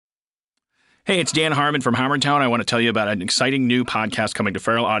Hey, it's Dan Harmon from Harmontown. I want to tell you about an exciting new podcast coming to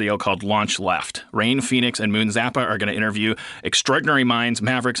Feral Audio called Launch Left. Rain Phoenix and Moon Zappa are going to interview extraordinary minds,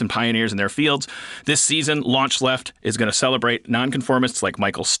 mavericks, and pioneers in their fields. This season, Launch Left is going to celebrate nonconformists like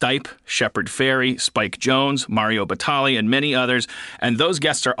Michael Stipe, Shepard Fairey, Spike Jones, Mario Batali, and many others. And those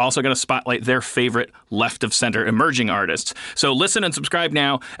guests are also going to spotlight their favorite left-of-center emerging artists. So listen and subscribe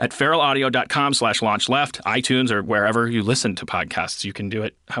now at feralaudio.com/launchleft, iTunes, or wherever you listen to podcasts. You can do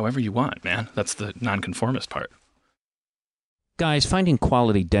it however you want, man. That's the nonconformist part. Guys, finding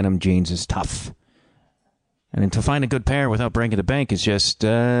quality denim jeans is tough. And to find a good pair without breaking the bank is just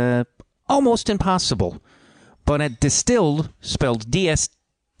almost impossible. But at Distilled, spelled D-S-T-L-D,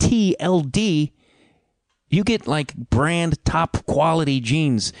 you get like brand top quality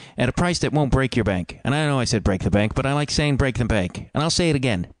jeans at a price that won't break your bank. And I know I said break the bank, but I like saying break the bank. And I'll say it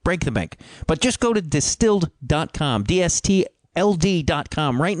again, break the bank. But just go to distilled.com,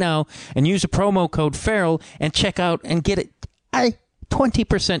 D-S-T-L-D.com right now and use the promo code Feral and check out and get a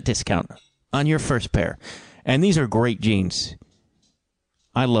 20% discount on your first pair. And these are great jeans.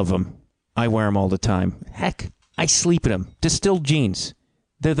 I love them. I wear them all the time. Heck, I sleep in them. Distilled jeans.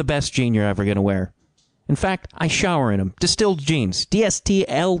 They're the best jean you're ever going to wear. In fact, I shower in them. Distilled jeans.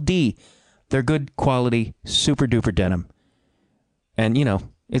 D-S-T-L-D. They're good quality, super duper denim. And, you know,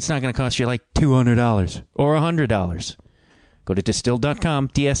 it's not going to cost you like $200 or $100. Go to distilled.com,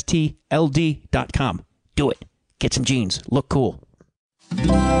 D-S-T-L-D.com. Do it. Get some jeans. Look cool.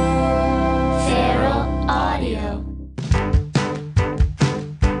 Feral Audio.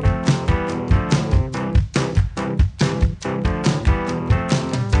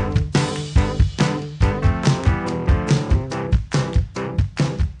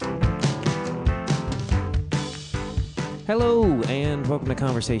 Hello, and welcome to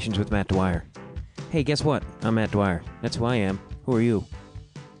Conversations with Matt Dwyer. Hey, guess what? I'm Matt Dwyer. That's who I am. Who are you?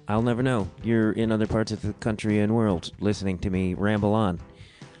 I'll never know. You're in other parts of the country and world listening to me ramble on.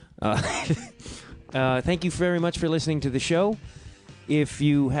 Thank you very much for listening to the show. If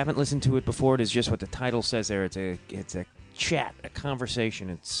you haven't listened to it before, it is just what the title says there. It's a chat, a conversation.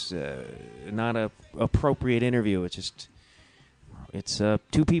 It's not a appropriate interview. It's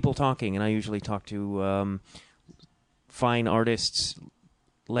two people talking, and I usually talk to fine artists,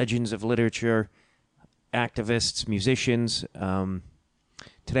 legends of literature, activists, musicians.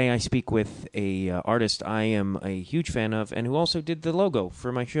 Today I speak with a artist I am a huge fan of and who also did the logo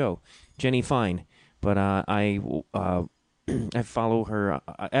for my show, Jenny Fine. But I follow her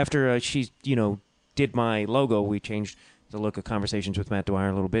after she did my logo. We changed the look of Conversations with Matt Dwyer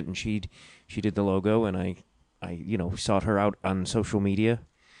a little bit, and she did the logo, and I sought her out on social media,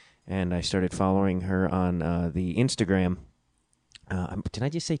 and I started following her on the Instagram. Did I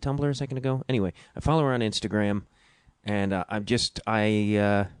just say Tumblr a second ago? Anyway, I follow her on Instagram, and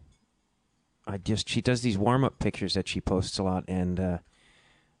she does these warm-up pictures that she posts a lot, and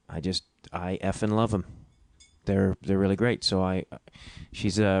I effing love them. They're really great. So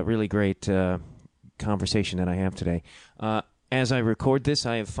she's a really great conversation that I have today. As I record this,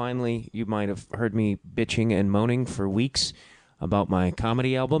 I have finally, you might have heard me bitching and moaning for weeks about my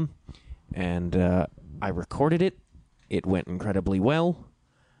comedy album, and I recorded it. It went incredibly well.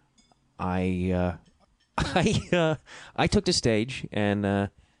 I took the stage, and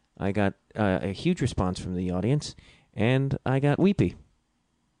I got a huge response from the audience, and I got weepy.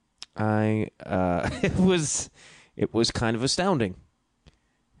 It was kind of astounding.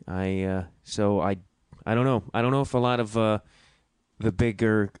 I don't know. I don't know if a lot of the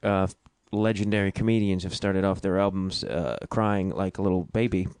bigger legendary comedians have started off their albums crying like a little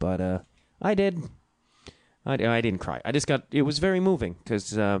baby, but I did. I didn't cry. It was very moving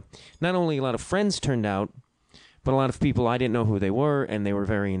because not only a lot of friends turned out, but a lot of people I didn't know who they were, and they were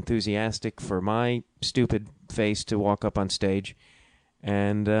very enthusiastic for my stupid face to walk up on stage,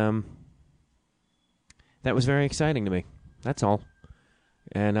 and that was very exciting to me. That's all.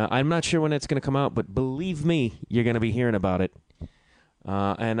 And I'm not sure when it's going to come out, but believe me, you're going to be hearing about it.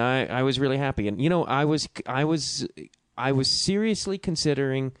 And I was really happy. And I was seriously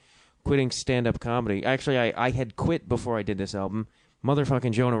considering quitting stand-up comedy. Actually, I had quit before I did this album.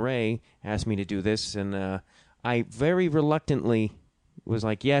 Motherfucking Jonah Ray asked me to do this, and I very reluctantly was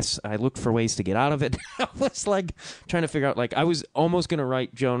like, yes. I looked for ways to get out of it. I was like trying to figure out, like, I was almost going to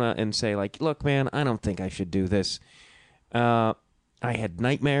write Jonah and say, like, look, man, I don't think I should do this. I had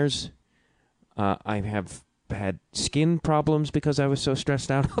nightmares. I have had skin problems because I was so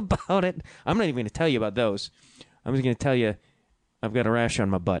stressed out about it. I'm not even going to tell you about those. I'm just going to tell you I've got a rash on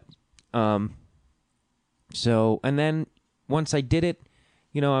my butt. And then once I did it,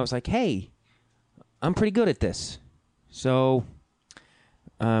 I was like, hey, I'm pretty good at this. So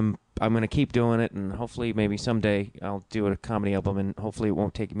I I'm going to keep doing it, and hopefully maybe someday I'll do a comedy album, and hopefully it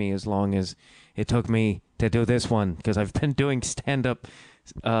won't take me as long as it took me to do this one, because I've been doing stand-up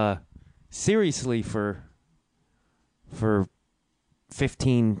seriously for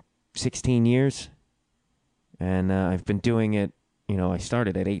 15, 16 years, and I've been doing it, I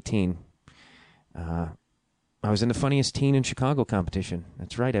started at 18. I was in the Funniest Teen in Chicago competition.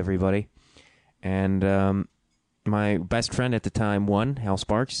 That's right, everybody. And my best friend at the time won, Hal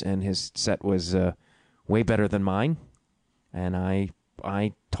Sparks, and his set was way better than mine. And I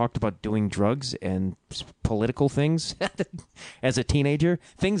talked about doing drugs and political things as a teenager,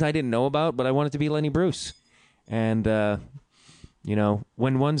 things I didn't know about, but I wanted to be Lenny Bruce. And,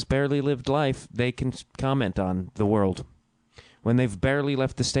 when one's barely lived life, they can comment on the world. When they've barely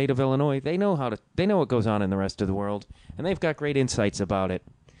left the state of Illinois, they know what goes on in the rest of the world, and they've got great insights about it.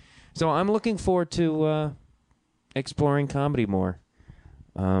 So I'm looking forward to exploring comedy more.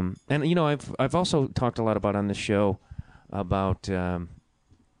 And I've also talked a lot about on this show about a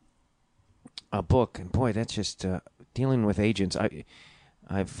book, and boy, that's just dealing with agents.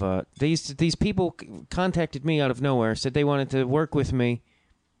 These people contacted me out of nowhere, said they wanted to work with me.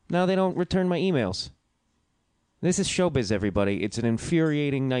 Now they don't return my emails. This is showbiz, everybody. It's an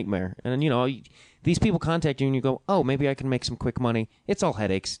infuriating nightmare. And, these people contact you and you go, oh, maybe I can make some quick money. It's all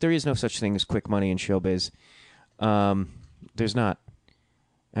headaches. There is no such thing as quick money in showbiz. There's not.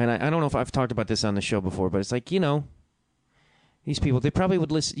 And I don't know if I've talked about this on the show before, but it's like, these people, they probably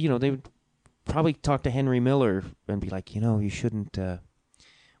would listen, they would probably talk to Henry Miller and be like, you shouldn't,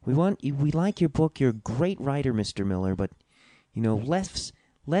 we like your book. You're a great writer, Mr. Miller, but, less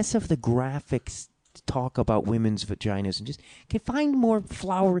of the graphics talk about women's vaginas and just can find more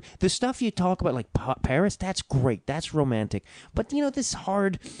flowery. The stuff you talk about, like Paris, that's great. That's romantic. But, this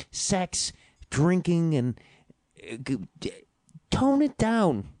hard sex, drinking, and tone it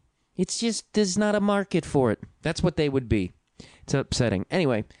down. It's just, there's not a market for it. That's what they would be. It's upsetting.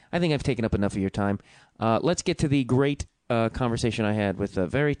 Anyway, I think I've taken up enough of your time. Let's get to the great conversation I had with a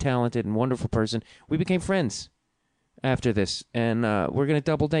very talented and wonderful person. We became friends after this, and we're going to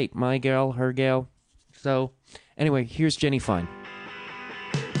double date. My gal, her gal. So, anyway, here's Jenny Fine.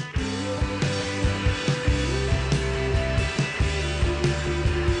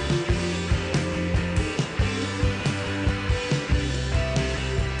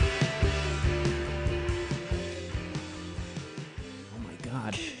 Oh my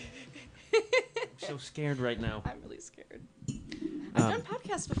God. I'm so scared right now. I'm really scared. I've done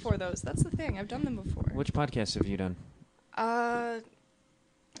podcasts before, though, so that's the thing. I've done them before. Which podcasts have you done?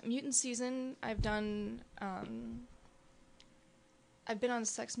 Mutant Season. I've done. I've been on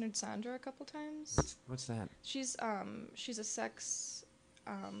Sex Nerd Sandra a couple times. What's that? She's a sex.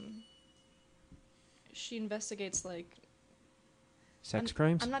 She investigates Sex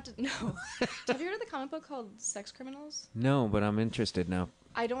crimes? I'm not. No. Have you heard of the comic book called Sex Criminals? No, but I'm interested now.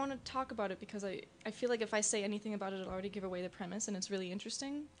 I don't want to talk about it because I feel like if I say anything about it, it'll already give away the premise, and it's really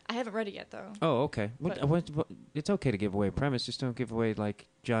interesting. I haven't read it yet, though. Oh, okay. What, it's okay to give away a premise, just don't give away,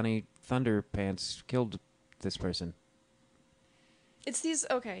 Johnny Thunderpants killed this person. It's these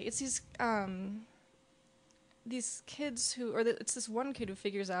kids who, it's this one kid who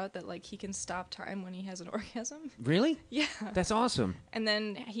figures out that, he can stop time when he has an orgasm. Really? Yeah. That's awesome. And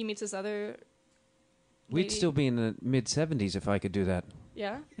then he meets this other We'd lady. still be in the mid-70s if I could do that.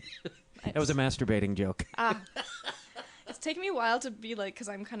 Yeah? That was a masturbating joke. It's taken me a while to be because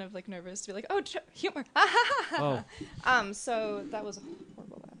I'm kind of nervous to be oh, humor. Oh. So that was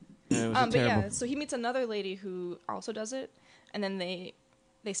horrible. Yeah, it was But terrible. yeah, so he meets another lady who also does it, and then they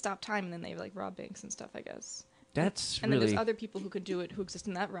stop time, and then they rob banks and stuff, I guess. That's and really... then there's other people who could do it, who exist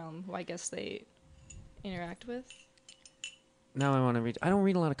in that realm, who I guess they interact with. Now I want to read... I don't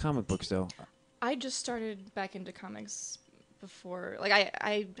read a lot of comic books, though. I just started back into comics before.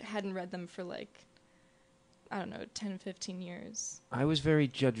 I hadn't read them for, 10, 15 years. I was very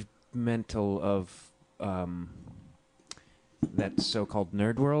judgmental of that so-called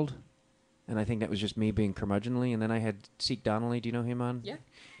nerd world, and I think that was just me being curmudgeonly. And then I had Seek Donnelly. Do you know him on? Yeah.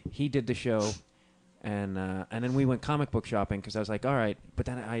 He did the show, and then we went comic book shopping because I was like, all right, but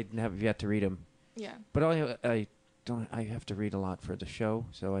then I have yet to read them. Yeah. But I have to read a lot for the show,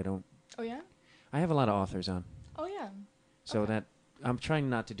 so I don't. Oh, yeah? I have a lot of authors on. Oh, yeah. So Okay. that I'm trying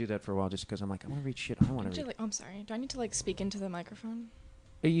not to do that for a while, just because I'm like, I want to read shit I want to read. I'm sorry. Do I need to speak into the microphone?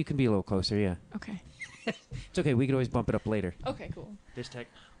 You can be a little closer, yeah. Okay. It's okay. We could always bump it up later. Okay, cool. This tech.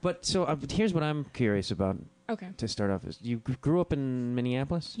 But so here's what I'm curious about Okay. to start off. Is you grew up in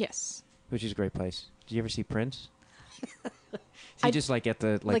Minneapolis, Yes. which is a great place. Did you ever see Prince? Is he I- just at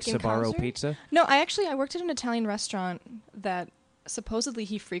the like in Sbarro concert? Pizza? No, I worked at an Italian restaurant that supposedly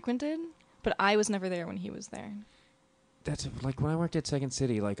he frequented, but I was never there when he was there. That's like when I worked at Second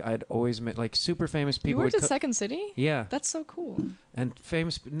City. Like I'd always met like super famous people. You worked at Second City? Yeah, That's so cool. and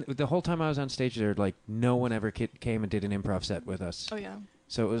famous. The whole time I was on stage there, like no one ever came and did an improv set with us. Oh yeah.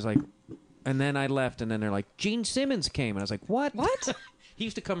 So it was like, and then I left, and then they're like, Gene Simmons came, and I was like, what? What? He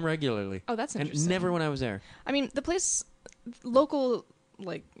used to come regularly. Oh, that's and interesting. never when I was there. I mean, the place, local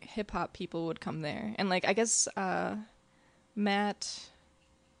like hip hop people would come there, and like I guess Matt.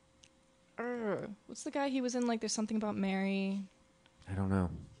 What's the guy he was in? Like, there's something about Mary. I don't know.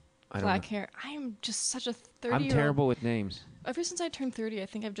 Black hair. I am just such a 30-year-old. I'm terrible with names. Ever since I turned 30, I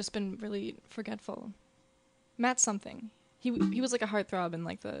think I've just been really forgetful. Matt something. He was like a heartthrob in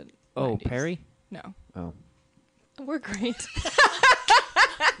like the. Oh, 90s. Perry? No. Oh. We're great.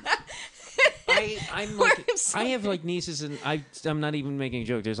 I'm like, I have like nieces, and I'm not even making a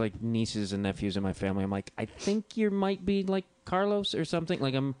joke. There's like nieces and nephews in my family. I'm like, I think you might be like Carlos or something.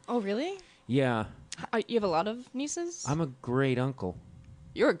 Like I'm. Oh, really? Yeah. You have a lot of nieces? I'm a great uncle.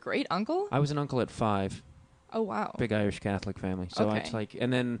 You're a great uncle? I was an uncle at 5. Oh, wow. Big Irish Catholic family. So Okay. it's like,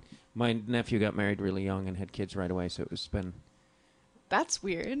 and then my nephew got married really young and had kids right away. So it's been. That's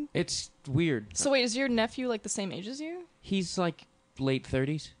weird. It's weird. So wait, is your nephew like the same age as you? He's like late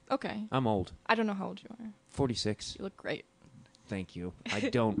 30s. Okay. I'm old. I don't know how old you are. 46. You look great. Thank you. I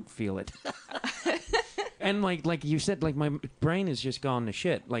don't feel it. And like you said, like my brain is just gone to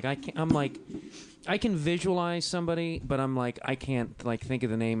shit. Like I'm like, I can visualize somebody, but I'm like, I can't like think of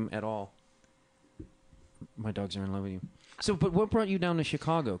the name at all. My dogs are in love with you. So, but what brought you down to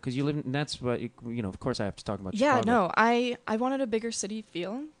Chicago? Because you live in, that's what, you know, of course I have to talk about Yeah, Chicago. no, I wanted a bigger city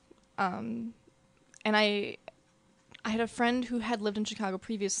feel. And I had a friend who had lived in Chicago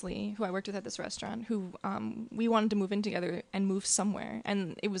previously, who I worked with at this restaurant, who we wanted to move in together and move somewhere.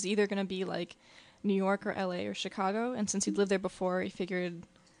 And it was either going to be like New York or LA or Chicago. And since he'd lived there before, he figured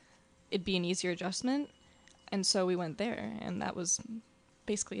it'd be an easier adjustment. And so we went there, and that was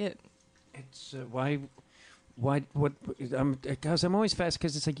basically it. It's what? Because I'm always fast.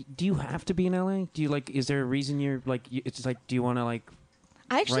 Because it's like, do you have to be in LA? Do you like? Is there a reason you're like? It's like, do you want to like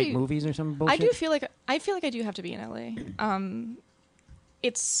I actually write movies or some bullshit? I do feel like I do have to be in LA.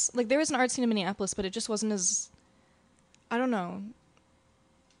 It's like there is an art scene in Minneapolis, but it just wasn't as, I don't know,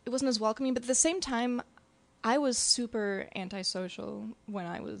 it wasn't as welcoming. But at the same time, I was super antisocial when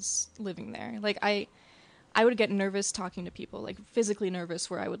I was living there. Like I would get nervous talking to people, like physically nervous,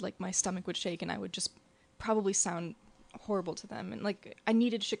 where I would like my stomach would shake and I would just probably sound horrible to them. And like I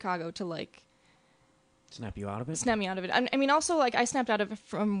needed Chicago to like snap you out of it. Snap me out of it. I mean, also like I snapped out of it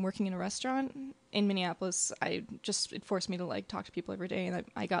from working in a restaurant in Minneapolis. It forced me to like talk to people every day, and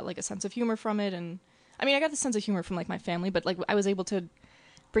I got like a sense of humor from it. And I mean, I got the sense of humor from like my family, but like I was able to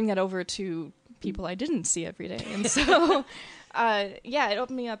bring that over to people I didn't see every day. And so, yeah, it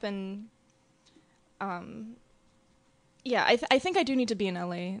opened me up. And yeah, I think I do need to be in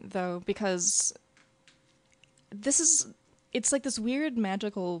LA though, because it's like this weird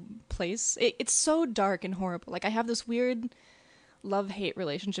magical place. It's so dark and horrible. Like I have this weird love-hate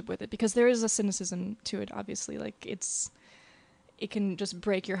relationship with it, because there is a cynicism to it, obviously. Like it can just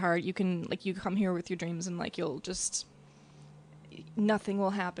break your heart. You can like, you come here with your dreams and like nothing will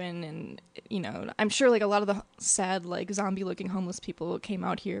happen. And you know, I'm sure like a lot of the sad like zombie looking homeless people came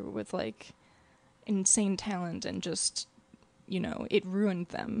out here with like insane talent, and just, you know, it ruined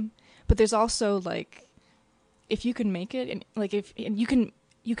them. But there's also like, if you can make it, and like and you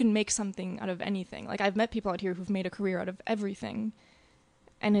can make something out of anything. Like I've met people out here who've made a career out of everything,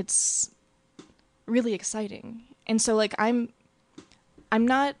 and it's really exciting. And so like I'm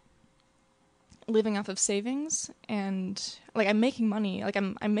not living off of savings, and like I'm making money, like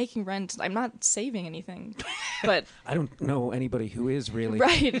I'm making rent. I'm not saving anything, but I don't know anybody who is really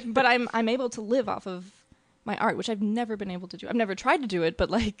right. But I'm able to live off of my art, which I've never been able to do. I've never tried to do it, but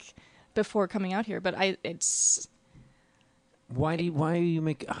like before coming out here. But it's. Why are you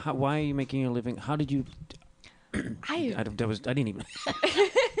making your living? How did you? I didn't even.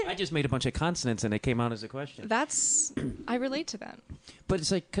 I just made a bunch of consonants and it came out as a question. I relate to that. But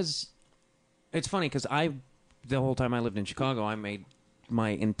it's like, because it's funny, because the whole time I lived in Chicago, I made my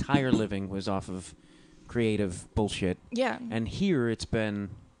entire living was off of creative bullshit. Yeah. And here it's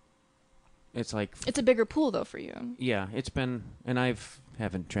like, it's a bigger pool though for you. Yeah, and I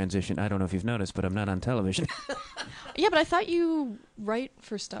haven't transitioned. I don't know if you've noticed, but I'm not on television. Yeah, but I thought you write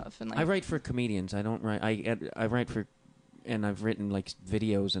for stuff, and like I write for comedians. I don't write. I write for, and I've written like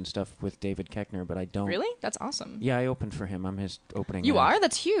videos and stuff with David Koechner, but I don't. Really? That's awesome. Yeah, I opened for him. I'm his opening. You act. are?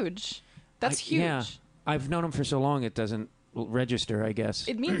 That's huge. That's huge. Yeah, I've known him for so long it doesn't register, I guess.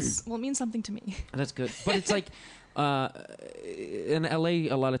 It means it means something to me. That's good. But it's like, in LA,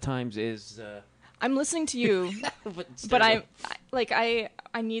 a lot of times is. I'm listening to you, but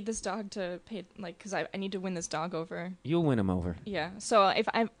I need this dog to pay, like, because I need to win this dog over. You'll win him over. Yeah. So if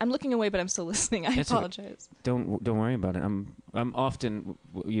I'm looking away, but I'm still listening, I apologize. Don't worry about it. I'm often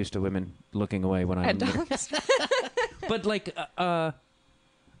used to women looking away when I'm at dogs. But like I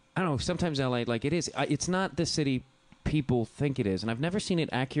don't know. Sometimes LA, like it is. It's not the city people think it is, and I've never seen it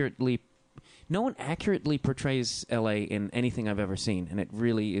accurately. No one accurately portrays LA in anything I've ever seen, and it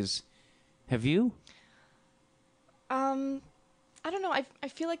really is. Have you? I don't know. I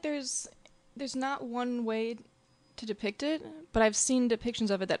feel like there's not one way to depict it, but I've seen depictions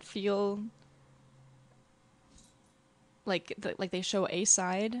of it that feel like they show a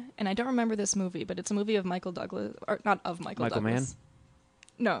side. And I don't remember this movie, but it's a movie of Michael Douglas, or not of Michael Douglas. Mann?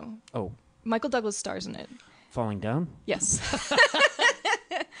 No. Oh. Michael Douglas stars in it. Falling Down? Yes.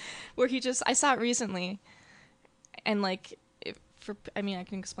 Where I saw it recently, and like. I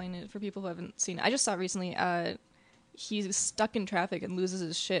can explain it for people who haven't seen it. I just saw it recently. He's stuck in traffic and loses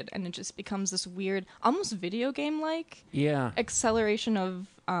his shit, and it just becomes this weird, almost video game-like acceleration of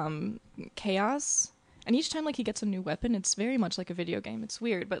chaos. And each time, like, he gets a new weapon, it's very much like a video game. It's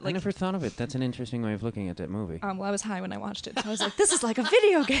weird, but like I never thought of it. That's an interesting way of looking at that movie. Well, I was high when I watched it, so I was like, "This is like a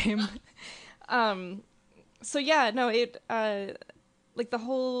video game." So yeah, no, it like the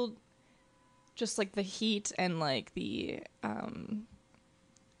whole. Just like the heat and like the God,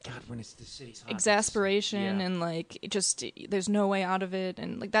 when it's the city's hot, exasperation and like it just there's no way out of it,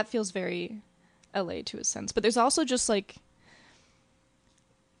 and like that feels very LA to a sense. But there's also just like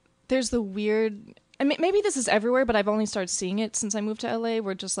there's the weird, and maybe this is everywhere, but I've only started seeing it since I moved to LA.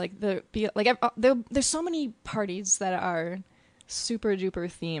 Where just like there's so many parties that are super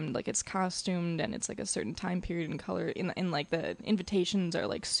duper themed, like it's costumed and it's like a certain time period and color in like the invitations are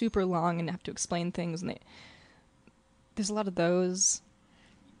like super long and have to explain things, and there's a lot of those.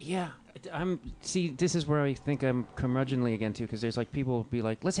 This is where I think I'm curmudgeonly again too, because there's like people be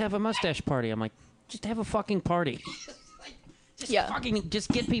like, let's have a mustache party. I'm like, just have a fucking party. Just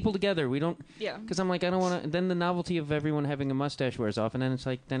get people together. We don't. Yeah. Because I'm like, I don't want to. Then the novelty of everyone having a mustache wears off, and then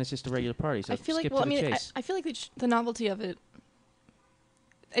it's just a regular party. So I feel like, I feel like the novelty of it.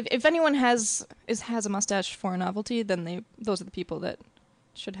 If anyone has a mustache for a novelty, then those are the people that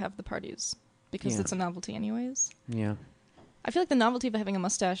should have the parties, because it's a novelty anyways. Yeah. I feel like the novelty of having a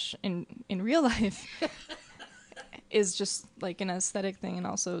mustache in real life is just like an aesthetic thing, and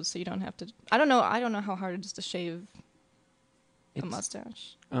also so you don't have to. I don't know how hard it is to shave a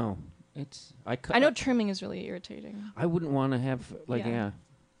mustache. Oh, I know trimming is really irritating. I wouldn't want to have I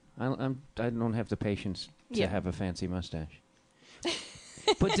don't have the patience to have a fancy mustache.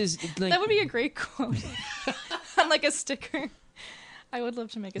 But that would be a great quote on like a sticker. I would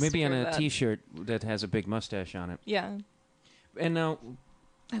love to make a sticker on a T-shirt that has a big mustache on it. Yeah. And now,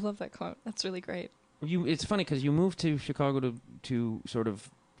 I love that quote. That's really great. It's funny because you moved to Chicago to sort of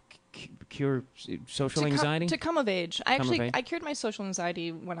cure social anxiety? To come of age. I cured my social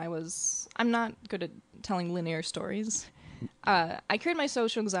anxiety when I'm not good at telling linear stories. I cured my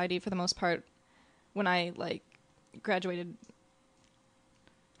social anxiety for the most part when I graduated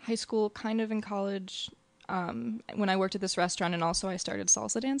high school, kind of in college, when I worked at this restaurant, and also I started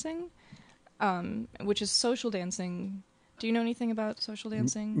salsa dancing, which is social dancing. Do you know anything about social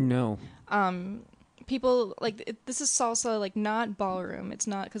dancing? No. People, this is salsa, not ballroom. It's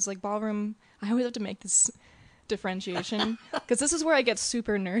not, because, ballroom, I always have to make this differentiation, because this is where I get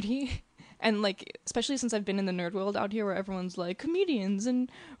super nerdy, and, especially since I've been in the nerd world out here, where everyone's comedians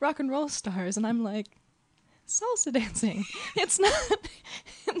and rock and roll stars, and I'm salsa dancing. It's not.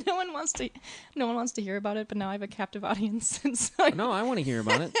 No one wants to hear about it, but now I have a captive audience. And so no, I want to hear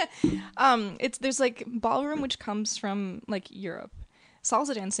about it. There's ballroom, which comes from Europe.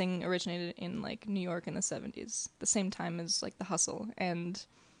 Salsa dancing originated in New York in the 70s, the same time as the hustle, and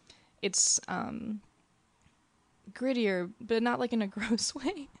it's grittier, but not in a gross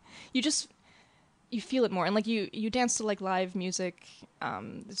way. You feel it more, and you dance to live music.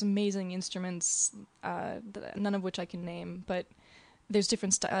 There's amazing instruments, none of which I can name, but there's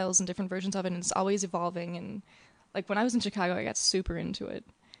different styles and different versions of it, and it's always evolving. And when I was in Chicago, I got super into it.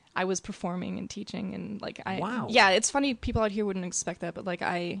 I was performing and teaching, and wow. Yeah, it's funny. People out here wouldn't expect that, but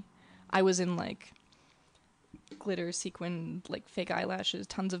I was in glitter, sequin, fake eyelashes,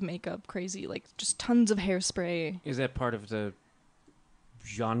 tons of makeup, crazy, just tons of hairspray. Is that part of the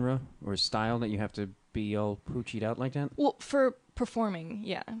genre or style that you have to be all poochied out like that? Well, for performing,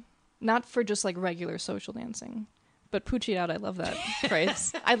 yeah. Not for just regular social dancing. But poochied out, I love that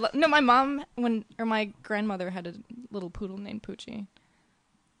phrase. No, my mom my grandmother had a little poodle named Poochie.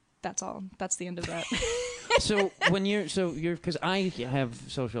 That's all. That's the end of that. So you're because I have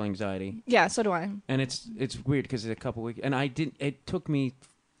social anxiety, Yeah, so do I. and it's weird because a couple weeks, and it took me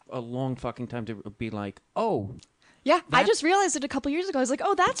a long fucking time to be like, oh. Yeah, I That- just realized it a couple years ago. I was like,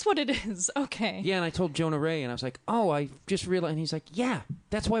 oh, that's what it is. Okay. Yeah, and I told Jonah Ray, and I was like, oh, I just realized, and he's like, yeah,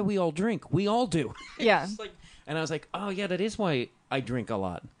 that's why we all drink. We all do. Yeah. It's like, and I was like, oh, yeah, that is why I drink a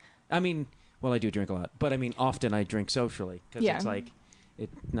lot. I mean, well, I do drink a lot, but I mean, often I drink socially because Yeah. it's like, it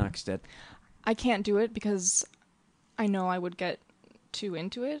knocks that. I can't do it because I know I would get too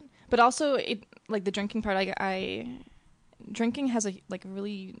into it. But also, it like the drinking part. Drinking has a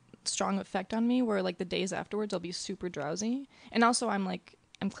really strong effect on me. Where like the days afterwards, I'll be super drowsy, and also I'm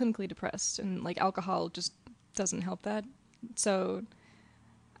clinically depressed, and like alcohol just doesn't help that. So,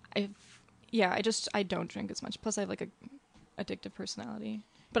 I don't drink as much. Plus, I have like a addictive personality.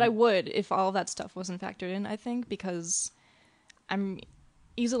 But I would if all that stuff wasn't factored in. I think because I'm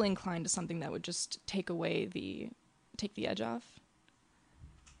easily inclined to something that would just take the edge off.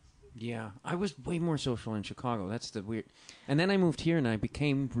 Yeah, I was way more social in Chicago. That's the weird. And then I moved here, and I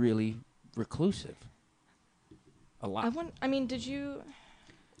became really reclusive. A lot. Did you?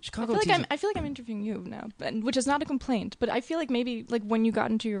 Chicago. I feel like I'm interviewing you now, which is not a complaint. But I feel like maybe like when you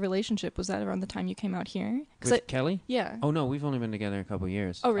got into your relationship, was that around the time you came out here? With Kelly? Yeah. Oh no, we've only been together a couple of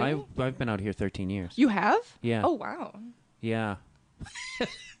years. Oh really? I've been out here 13 years. You have? Yeah. Oh wow. Yeah.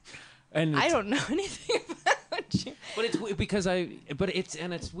 And I don't know anything about you. But it's because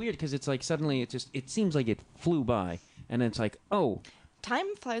it's weird because it's like suddenly it seems like it flew by, and it's like, oh,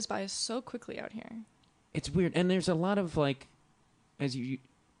 Time flies by so quickly out here. it's weird. And there's a lot of like, there's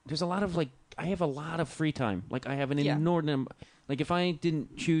a lot of like, I have a lot of free time. Like I have an Yeah. inordinate, like if I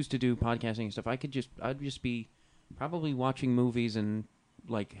didn't choose to do podcasting and stuff, I'd just be probably watching movies and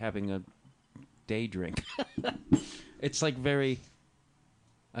like having a day drink. It's like very,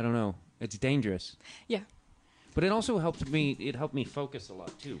 I don't know. It's dangerous. Yeah. But it also helped me. It helped me focus a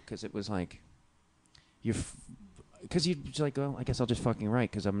lot too, because it was like, because you're just like, well, I guess I'll just fucking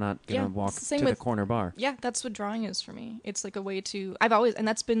write because I'm not gonna walk same to the with- corner bar. Yeah, that's what drawing is for me. It's like a way to.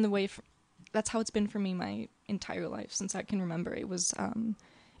 That's been the way. That's how it's been for me my entire life since I can remember. It was.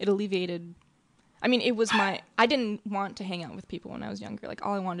 It alleviated. I mean, it was my. I didn't want to hang out with people when I was younger. Like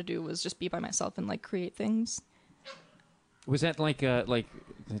all I wanted to do was just be by myself and like create things. Was that like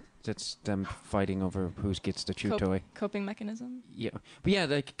that's them fighting over who gets the chew toy? Coping mechanism. Yeah, but yeah,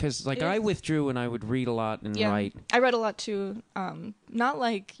 because like It I is. withdrew and I would read a lot and write. I read a lot too. Not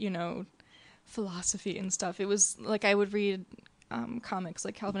like philosophy and stuff. It was like I would read comics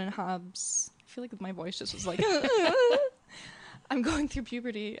like Calvin and Hobbes. I feel like my voice just was like. I'm going through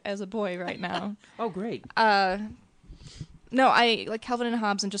puberty as a boy right now. Oh, great. No, I like Calvin and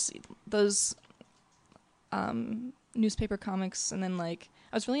Hobbes and just those newspaper comics, and then like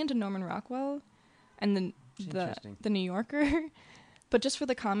I was really into Norman Rockwell and then the New Yorker, but just for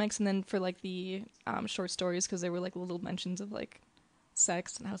the comics and then for like the short stories because there were like little mentions of like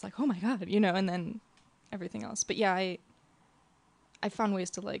sex, and I was like, oh my god, and then everything else. But yeah, I found ways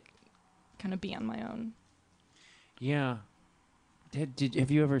to like kind of be on my own. Yeah. Have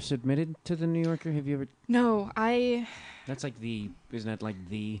you ever submitted to the New Yorker? Have you ever? No, That's like isn't that like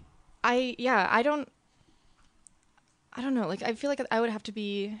the? I don't know. Like, I feel like I would have to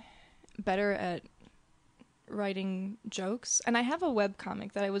be better at writing jokes. And I have a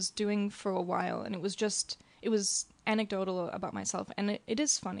webcomic that I was doing for a while, and it was anecdotal about myself, and it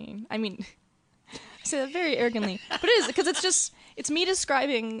is funny. I mean, I say that very arrogantly, but it is, because it's me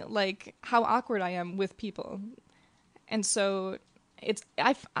describing, like, how awkward I am with people. And so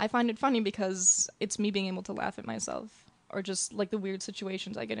I find it funny because it's me being able to laugh at myself, or just, like, the weird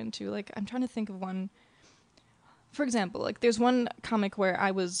situations I get into. Like, I'm trying to think of one. For example, like, there's one comic where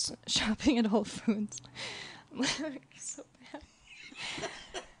I was shopping at Whole Foods. So bad.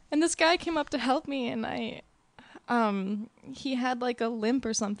 And this guy came up to help me, and he had, like, a limp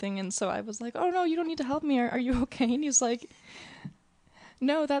or something, and so I was like, oh, no, you don't need to help me. Are you okay? And he's like,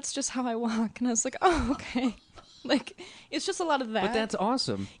 no, that's just how I walk. And I was like, oh, okay. Like, it's just a lot of that. But that's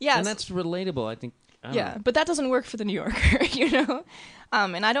awesome. Yes. And that's relatable, I think. Yeah, but that doesn't work for the New Yorker,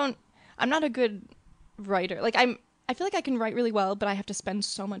 And I'm not a good writer. Like, I feel like I can write really well, but I have to spend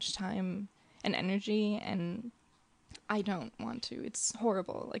so much time and energy, and I don't want to. It's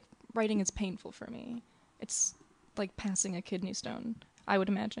horrible. Like, writing is painful for me. It's like passing a kidney stone, I would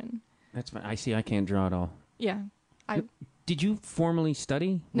imagine. That's fine. I see. I can't draw at all. Yeah. Did you formally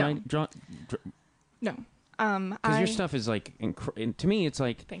study? No. No. Because your stuff is like, to me, it's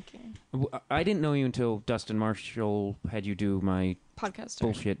like. Thank you. I didn't know you until Dustin Marshall had you do my Podcast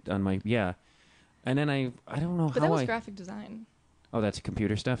bullshit on my and then I don't know but how that was graphic design. Oh, that's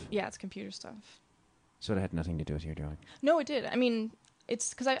computer stuff. Yeah, it's computer stuff. So it had nothing to do with your drawing. No, it did. I mean, it's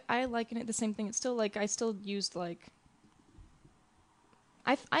because I liken it the same thing. It's still like I still used like.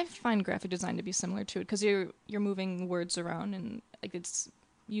 I find graphic design to be similar to it because you're moving words around and like it's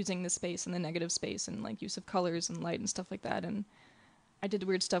using the space and the negative space and like use of colors and light and stuff like that. And I did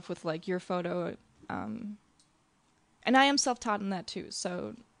weird stuff with like your photo, and I am self-taught in that too.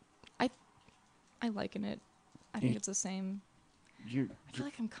 So I liken it. I think it's the same. I feel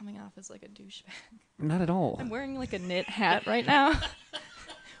like I'm coming off as like a douchebag. Not at all. I'm wearing like a knit hat right now,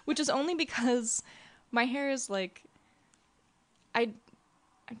 which is only because my hair is like. I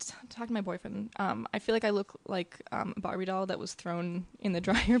talked to my boyfriend. I feel like I look like a Barbie doll that was thrown in the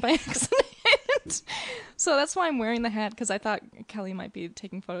dryer by accident. So that's why I'm wearing the hat, because I thought Kelly might be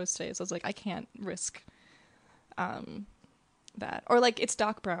taking photos today. So I was like, I can't risk that. Or like it's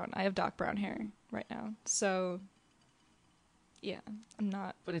dark brown. I have dark brown hair right now. So yeah, I'm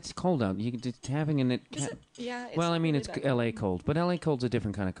not. But it's cold out. Having a knit. Yeah. It's well, I mean, really it's that L.A. cold, but L.A. cold's a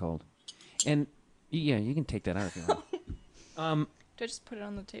different kind of cold. And yeah, you can take that out if you want. Do I just put it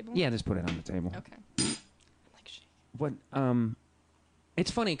on the table? Yeah, just put it on the table. Okay. Like shit. What?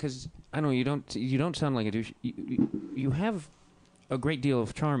 It's funny because I know you don't sound like a douche. You have a great deal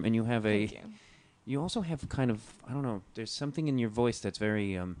of charm, and you have a. Thank you. You also have kind of, I don't know. There's something in your voice that's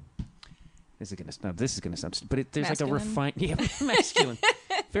very. This is gonna stop. But there's Masculine? like a refined, masculine,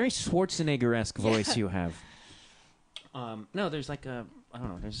 very Schwarzenegger-esque voice you have. No, there's like a, I don't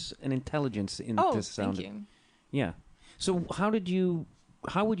know. There's an intelligence in this sound. Thank you. Yeah. So how would you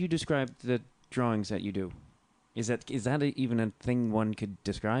describe the drawings that you do? Is that even a thing one could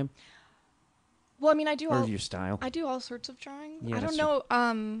describe? Well, I mean, I do Or your style? I do all sorts of drawing. Yeah, I that's don't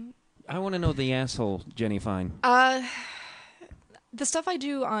know. I want to know the asshole, Jenny Fine. The stuff I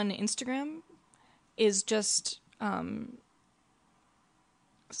do on Instagram is just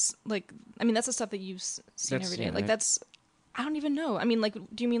like, I mean, that's the stuff that you've seen every day. Yeah, like that's, I don't even know. I mean, like,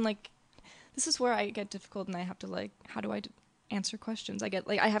 do you mean like? This is where I get difficult, and I have to like, how do I answer questions? I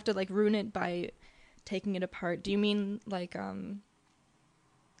have to like ruin it by taking it apart. Do you mean like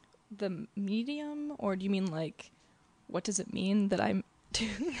the medium, or do you mean like what does it mean that I'm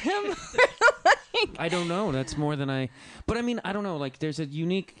doing them? I don't know. That's more than I. But I mean, I don't know. Like, there's a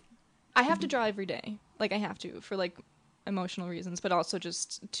unique. I have to draw every day. Like I have to for like emotional reasons, but also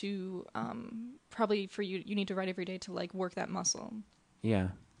just to probably for you need to write every day to like work that muscle. Yeah.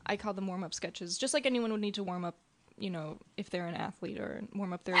 I call them warm-up sketches, just like anyone would need to warm up, you know, if they're an athlete, or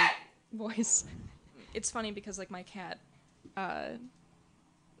warm up their voice. It's funny because like my cat,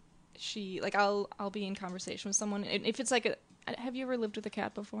 she like I'll be in conversation with someone, and if it's like a, have you ever lived with a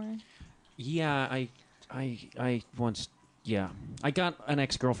cat before? Yeah, I once. Yeah, I got an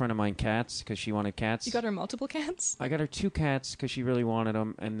ex-girlfriend of mine cats because she wanted cats. You got her multiple cats? I got her 2 cats because she really wanted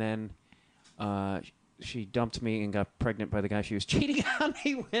them, and then she dumped me and got pregnant by the guy she was cheating on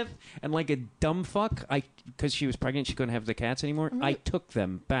me with. And like a dumb fuck, because she was pregnant, she couldn't have the cats anymore. Really? I took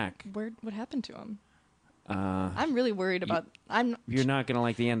them back. What happened to him? I'm really worried about. You're not gonna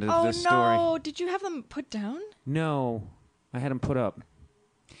like the end of oh, this story. Oh no! Did you have them put down? No, I had them put up.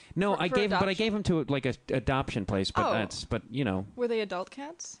 No, For I gave adoption? but I gave them to like a adoption place. But Oh. but you know. Were they adult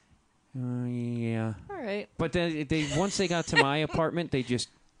cats? Yeah. All right. But then they once they got to my apartment, they just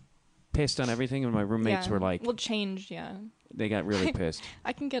pissed on everything, and my roommates were like, well, change, yeah. they got really pissed.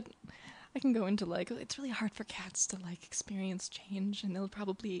 I can go into like, it's really hard for cats to like experience change, and they'll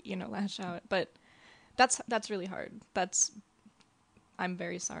probably, you know, lash out. But that's really hard. I'm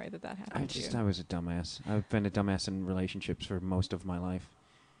very sorry that happened to you. I was a dumbass. I've been a dumbass in relationships for most of my life.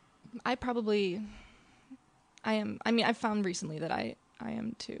 I am. I mean, I've found recently that I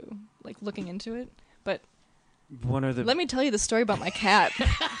am too, like looking into it. But let me tell you the story about my cat,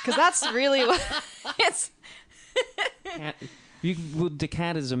 because that's really what it's. The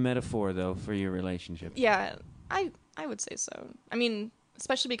cat is a metaphor, though, for your relationship. Yeah, I would say so. I mean,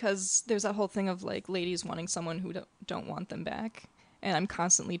 especially because there's that whole thing of like ladies wanting someone who don't want them back, and I'm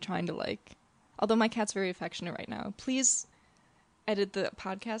constantly trying to like. Although my cat's very affectionate right now, please edit the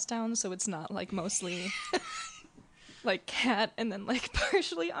podcast down so it's not like mostly like cat and then like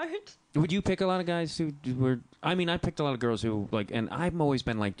partially art. Would you pick a lot of guys who were? I mean, I picked a lot of girls who like, and I've always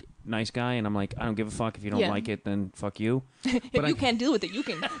been like nice guy, and I'm like, I don't give a fuck if you don't like it, then fuck you. If you can't deal with it, you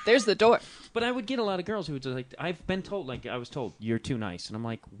can. There's the door. But I would get a lot of girls who would just like. I've been told, like I was told, you're too nice, and I'm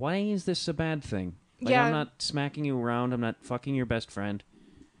like, why is this a bad thing? Like, yeah. I'm not smacking you around. I'm not fucking your best friend.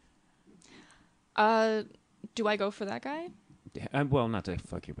 Do I go for that guy? Well, not to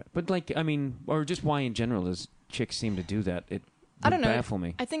fuck your best, but like, I mean, or just why in general does chicks seem to do that? It I don't know. baffle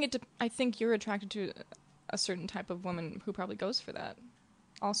me. I think you're attracted to a certain type of woman who probably goes for that.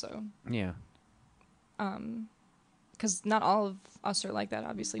 Also. Yeah. Because not all of us are like that,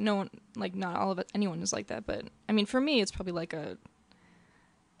 obviously. No one, like, not all of it, anyone is like that. But, I mean, for me, it's probably like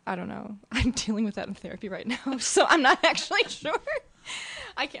I don't know. I'm dealing with that in therapy right now, so I'm not actually sure.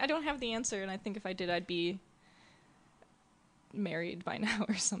 I don't have the answer, and I think if I did, I'd be married by now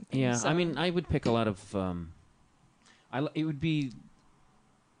or something. Yeah, so. I mean, I would pick a lot of... it would be...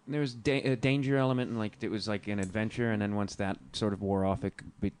 There's a danger element, and like it was like an adventure, and then once that sort of wore off,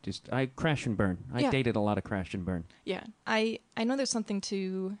 I crash and burn. I dated a lot of crash and burn. Yeah, I know there's something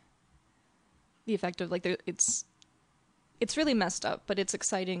to the effect of like it's really messed up, but it's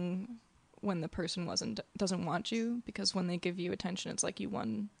exciting when the person doesn't want you, because when they give you attention, it's like you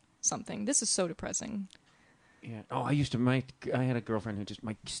won something. This is so depressing. Yeah. Oh, I had a girlfriend who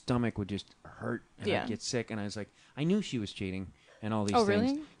my stomach would just hurt, and I'd get sick, and I was like, I knew she was cheating. And all these things.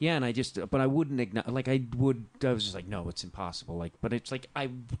 Really? Yeah, and but I wouldn't ignore. Like I was just like, no, it's impossible. Like, but it's like I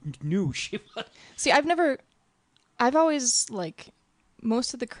knew she was. See, I've always like,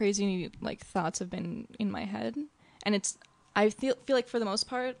 most of the crazy like thoughts have been in my head, and I feel like for the most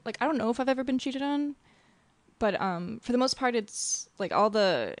part, like I don't know if I've ever been cheated on, but for the most part, it's like all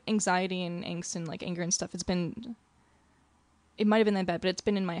the anxiety and angst and like anger and stuff. It might have been that bad, but it's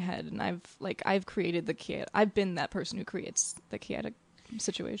been in my head, and I've created the chaotic. I've been that person who creates the chaotic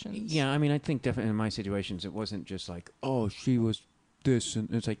situations. Yeah, I mean, I think definitely in my situations, it wasn't just like, oh, she was this, and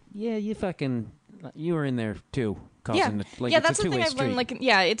it's like, yeah, you were in there too, causing that's the thing I've learned. Like,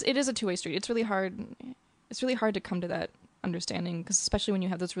 yeah, it is a two-way street. It's really hard. It's really hard to come to that understanding, because especially when you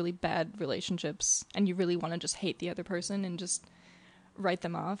have those really bad relationships, and you really want to just hate the other person and just write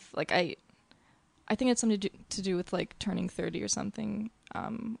them off. Like I think it's something to do with like turning 30 or something,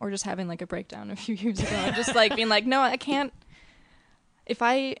 or just having like a breakdown a few years ago, just like being like, no, I can't. If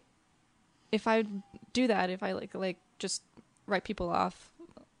I do that, if I like just write people off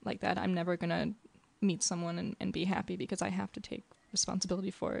like that, I'm never gonna meet someone and be happy, because I have to take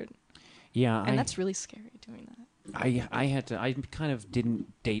responsibility for it. Yeah, and that's really scary doing that. I kind of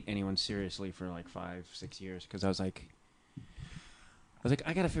didn't date anyone seriously for like 5-6 years, because I was like,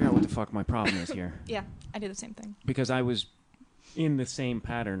 I gotta figure out what the fuck my problem is here. Yeah, I did the same thing. Because I was in the same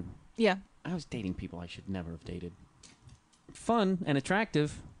pattern. Yeah. I was dating people I should never have dated. Fun and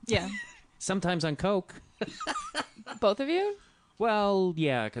attractive. Yeah. Sometimes on coke. Both of you? Well,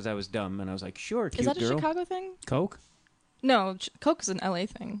 yeah, because I was dumb, and I was like, sure, cute girl. Is that a Chicago thing? Coke? No, coke is an LA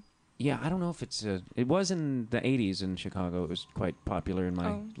thing. Yeah, I don't know if it's it was in the 80s in Chicago. It was quite popular in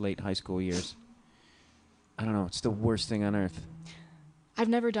my late high school years. I don't know. It's the worst thing on earth. I've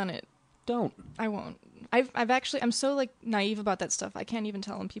never done it. Don't. I won't. I've actually, I'm so like naive about that stuff. I can't even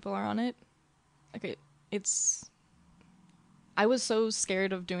tell when people are on it. Like I was so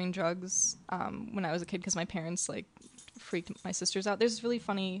scared of doing drugs when I was a kid, because my parents like freaked my sisters out. There's really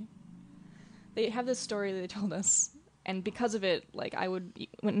funny. They have this story that they told us, and because of it, like when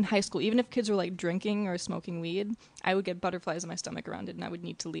in high school, even if kids were like drinking or smoking weed, I would get butterflies in my stomach around it, and I would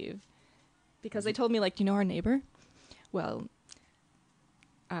need to leave, because they told me, like, you know our neighbor? Well,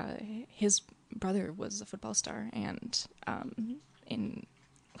 his brother was a football star, and in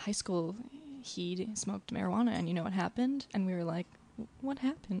high school he smoked marijuana, and you know what happened? And we were like, what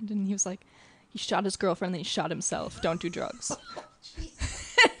happened? And he was like, he shot his girlfriend, and then he shot himself. Don't do drugs.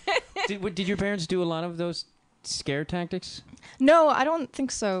 Did your parents do a lot of those scare tactics? No, I don't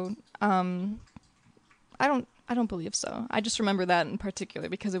think so. I don't believe so. I just remember that in particular,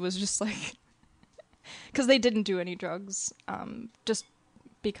 because it was just like, because they didn't do any drugs, just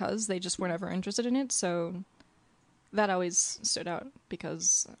because they just weren't ever interested in it. So that always stood out,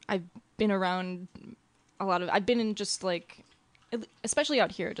 because I've been around I've been in just like, especially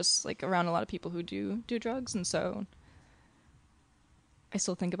out here, just like around a lot of people who do drugs. And so I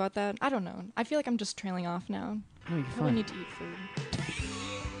still think about that. I don't know. I feel like I'm just trailing off now. Oh, you're I fine. really need to eat food.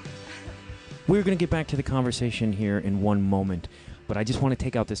 We're going to get back to the conversation here in one moment, but I just want to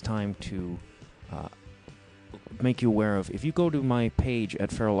take out this time to make you aware of, if you go to my page at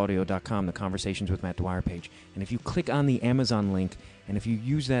feralaudio.com, the Conversations with Matt Dwyer page, and if you click on the Amazon link, and if you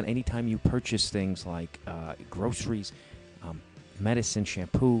use that anytime you purchase things like groceries, medicine,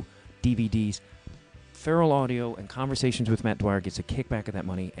 shampoo, DVDs, Feral Audio and Conversations with Matt Dwyer gets a kickback of that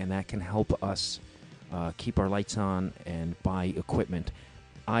money, and that can help us keep our lights on and buy equipment.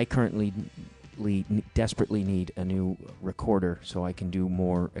 I currently desperately need a new recorder so I can do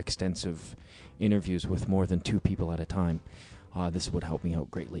more extensive interviews with more than 2 people at a time. This would help me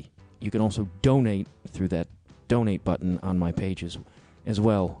out greatly. You can also donate through that donate button on my pages as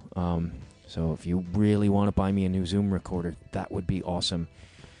well. So if you really want to buy me a new Zoom recorder, that would be awesome.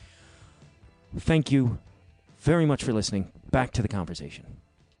 Thank you very much for listening. Back to the conversation.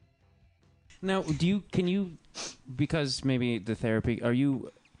 Now, can you, because maybe the therapy, are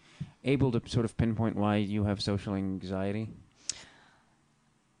you able to sort of pinpoint why you have social anxiety?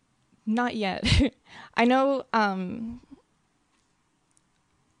 Not yet. I know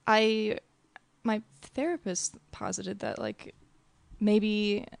my therapist posited that like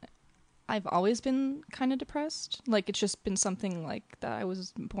maybe I've always been kind of depressed. Like it's just been something like that I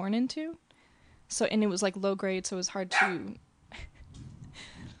was born into. So and it was like low grade, so it was hard to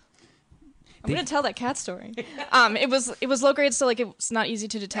I'm gonna tell that cat story. It was low grade, so like it's not easy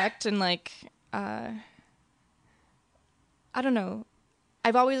to detect, and like I don't know.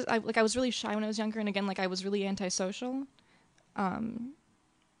 I was really shy when I was younger, and again, like I was really antisocial, and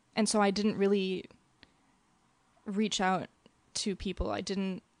so I didn't really reach out to people. I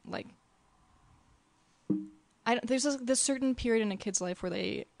didn't like. There's this certain period in a kid's life where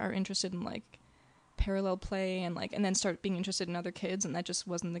they are interested in like parallel play and then start being interested in other kids, and that just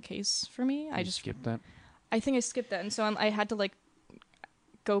wasn't the case for me. I just skipped that. I think I skipped that, and so I had to like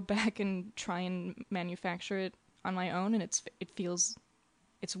go back and try and manufacture it on my own, and it's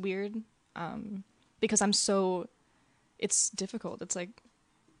weird because it's difficult. It's like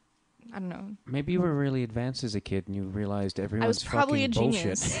I don't know. Maybe you were really advanced as a kid and you realized everyone's fucking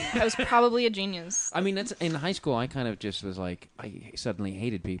bullshit. I was probably a genius. I mean, that's in high school. I kind of just was like, I suddenly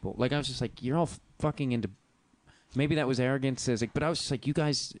hated people. Like I was just like, you're all fucking into. Maybe that was arrogance, as like, but I was just like, you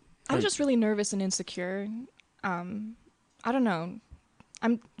guys. I was just really nervous and insecure. I don't know.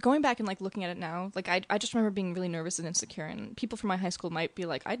 I'm going back and like looking at it now. Like I just remember being really nervous and insecure, and people from my high school might be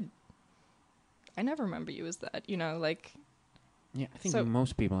like, I never remember you as that. You know, like. Yeah, I think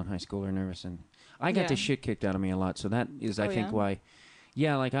most people in high school are nervous, and I got the shit kicked out of me a lot. So that is, I think, why.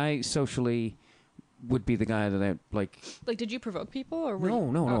 Yeah, like I socially would be the guy that I like. Like, did you provoke people or?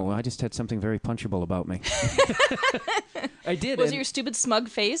 No. I just had something very punchable about me. I did. Was it your stupid smug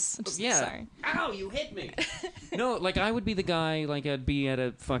face? Yeah. Sorry. Ow! You hit me. No, like I would be the guy. Like I'd be at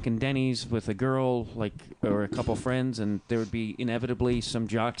a fucking Denny's with a girl, like or a couple friends, and there would be inevitably some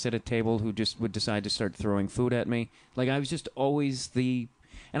jocks at a table who just would decide to start throwing food at me. Like I was just always the,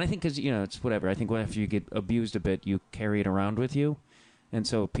 and I think because it's whatever. I think after you get abused a bit, you carry it around with you. And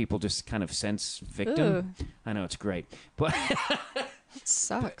so people just kind of sense victim. Ooh. I know it's great, but it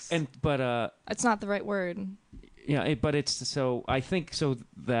sucks. But it's not the right word. Yeah, but it's so. I think so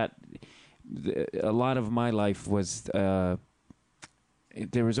that a lot of my life was there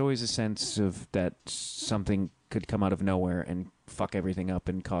was always a sense of that something could come out of nowhere and fuck everything up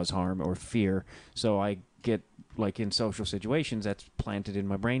and cause harm or fear. So I get like in social situations that's planted in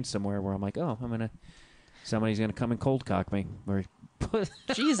my brain somewhere where I'm like, oh, somebody's gonna come and cold cock me or.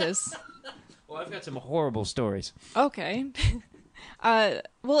 Jesus. Well, I've got some horrible stories. Okay. Well,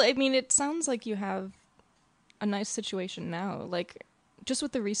 I mean, it sounds like you have a nice situation now. Like, just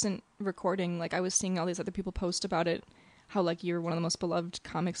with the recent recording, like, I was seeing all these other people post about it, how, like, you're one of the most beloved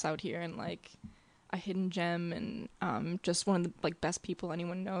comics out here and, like, a hidden gem and just one of the, like, best people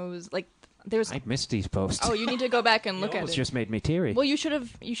anyone knows. Like, I missed these posts. Oh, you need to go back and look at it. It just made me teary. Well, you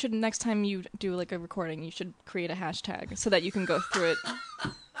should next time you do like a recording, you should create a hashtag so that you can go through it.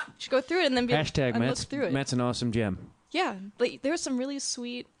 You should go through it and then hashtag look through it. Matt's an awesome gem. Yeah, like there were some really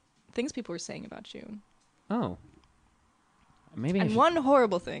sweet things people were saying about you. Oh, maybe. And one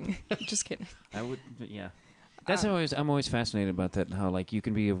horrible thing. Just kidding. I would, yeah. That's I'm always fascinated about that. How like you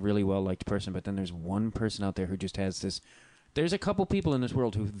can be a really well liked person, but then there's one person out there who just has this. There's a couple people in this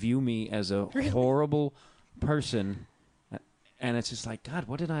world who view me as a horrible person, and it's just like, God,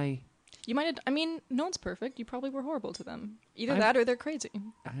 what did I... You might have... I mean, no one's perfect. You probably were horrible to them. Either that or they're crazy.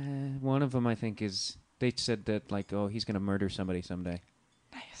 One of them, I think, is... They said that, like, oh, he's going to murder somebody someday.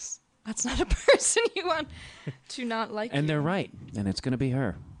 Nice. That's not a person you want to not like. And they're right, and it's going to be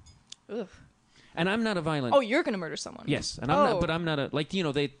her. Ugh. And I'm not a violent... Oh, you're going to murder someone. Yes, and I'm not, but I'm not a... Like,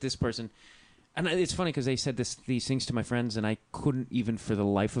 this person... And it's funny because they said these things to my friends, and I couldn't even for the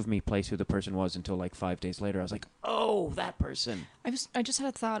life of me place who the person was until like 5 days later. I was like, "Oh, that person." I just had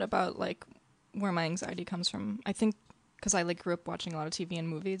a thought about like where my anxiety comes from. I think because I like grew up watching a lot of TV and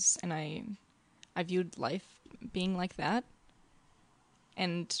movies, and I viewed life being like that.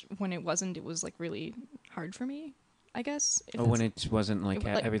 And when it wasn't, it was like really hard for me. I guess. When it wasn't like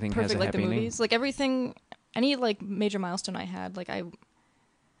everything perfect, has a like happy the ending? movies, like everything, any like major milestone I had, like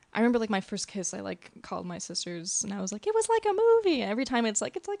I remember like my first kiss, I like called my sisters and I was like, it was like a movie. And every time it's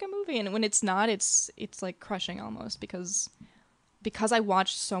like a movie. And when it's not, it's like crushing almost because I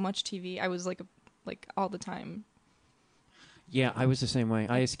watched so much TV. I was like all the time. Yeah, I was the same way.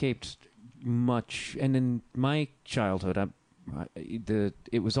 I escaped much. And in my childhood,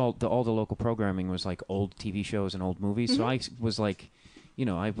 it was all the local programming was like old TV shows and old movies. Mm-hmm. So I was like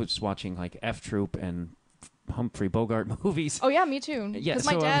I was watching like F Troop and Humphrey Bogart movies. Oh yeah, me too. Yeah, Because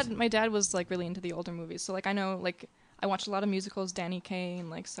so my dad was like really into the older movies. So like I know like I watched a lot of musicals, Danny Kaye and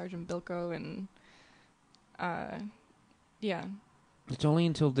like Sergeant Bilko and yeah. It's only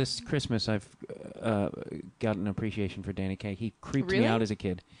until this Christmas I've got an appreciation for Danny Kaye. He creeped me Really? out as a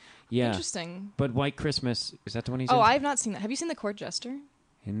kid. Yeah. Interesting. But White Christmas, is that the one he's in? Oh, I've not seen that. Have you seen The Court Jester?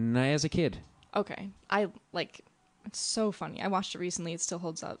 And as a kid. Okay. It's so funny. I watched it recently. It still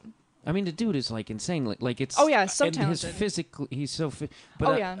holds up. I mean, the dude is like insane. Like it's. Oh, yeah, so and talented. His physical, he's so. But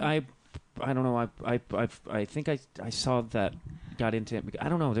Oh, yeah. I don't know. I think I saw that. Got into it. I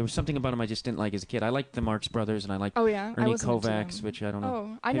don't know. There was something about him I just didn't like as a kid. I liked the Marx Brothers and I liked Oh yeah, I Ernie wasn't into Kovacs, him. which I don't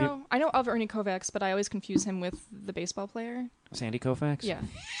know. Oh, I know of Ernie Kovacs, but I always confuse him with the baseball player. Sandy Koufax. Yeah,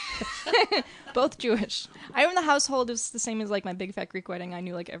 both Jewish. I in the household is the same as like my Big Fat Greek Wedding. I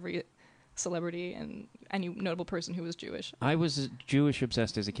knew like every celebrity and any notable person who was Jewish. I was Jewish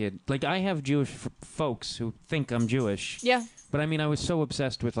obsessed as a kid. Like I have Jewish folks who think I'm Jewish. Yeah, But I mean, I was so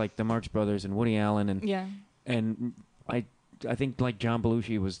obsessed with like the Marx Brothers and Woody Allen and I think like John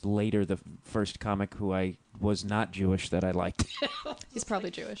Belushi was later the first comic who I was not Jewish that I liked. he's probably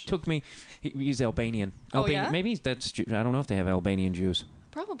Jewish. Took me. He's Albanian. Oh, yeah? Maybe that's. I don't know if they have Albanian Jews.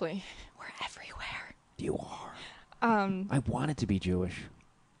 Probably. We're everywhere. You are. I wanted to be Jewish.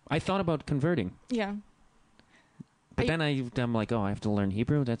 I thought about converting, Yeah. but then I'm like, oh, I have to learn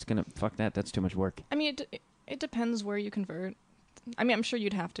Hebrew. That's gonna fuck that. That's too much work. I mean, it depends where you convert. I mean, I'm sure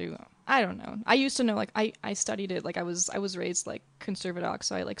you'd have to. I don't know. I used to know, like, I studied it. Like, I was raised like conservadox,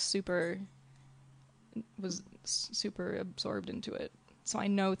 so I like was super absorbed into it. So I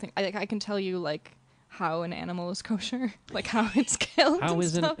know things. I can tell you like how an animal is kosher, like how it's killed. How and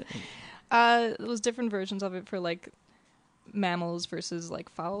is it? stuff. There was different versions of it for like mammals versus like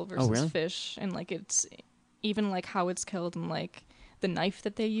fowl versus really? fish, and like it's even like how it's killed and like the knife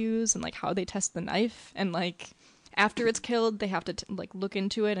that they use and like how they test the knife and like. After it's killed, they have to like look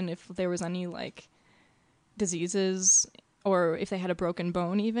into it, and if there was any like diseases or if they had a broken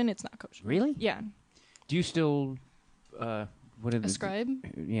bone, even it's not kosher. Really? Yeah. Do you still? What did Ascribe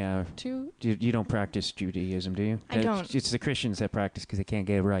Yeah. to? You don't practice Judaism, do you? I don't. It's the Christians that practice because they can't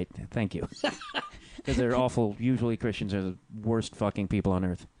get it right. Thank you. Because they're awful. Usually Christians are the worst fucking people on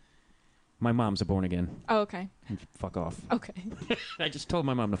earth. My mom's a born again. Oh, okay. Fuck off. Okay. I just told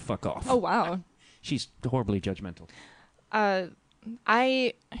my mom to fuck off. Oh, wow. She's horribly judgmental.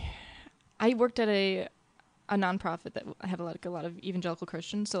 I worked at a nonprofit that had a lot of evangelical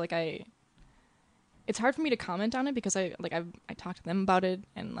Christians, so like it's hard for me to comment on it because I talked to them about it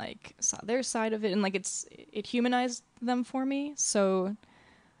and like saw their side of it, and like it humanized them for me, so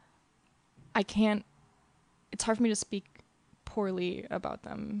I can't. It's hard for me to speak poorly about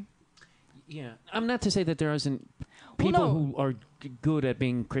them. Yeah, I'm not to say that there isn't people who are good at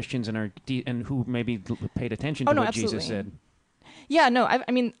being Christians and are and who maybe paid attention to what absolutely. Jesus said. Yeah, no,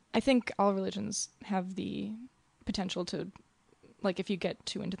 I mean, I think all religions have the potential to, like, if you get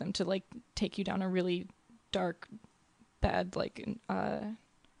too into them, to like take you down a really dark, bad, like,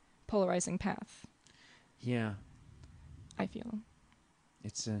 polarizing path. Yeah, I feel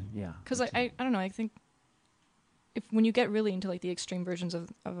it's yeah. Because I don't know. I think when you get really into like the extreme versions of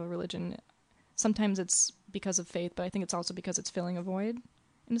a religion, sometimes it's because of faith, but I think it's also because it's filling a void,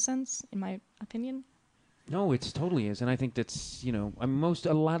 in a sense, in my opinion. No, it totally is, and I think that's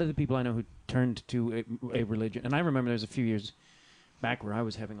a lot of the people I know who turned to a religion, and I remember there was a few years back where I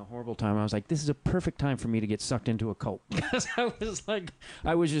was having a horrible time. I was like, this is a perfect time for me to get sucked into a cult because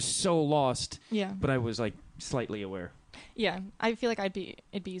I was just so lost. Yeah. But I was like slightly aware. Yeah, I feel like it'd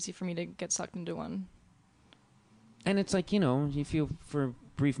be easy for me to get sucked into one. And it's like, you feel for a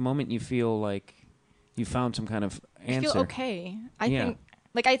brief moment, you feel like you found some kind of answer. I feel okay.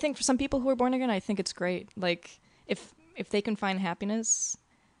 I think for some people who are born again, I think it's great. Like, if they can find happiness,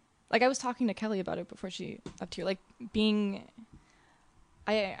 like I was talking to Kelly about it before she left here, like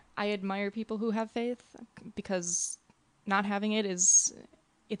I admire people who have faith because not having it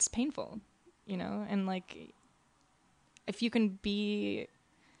it's painful, and like if you can be,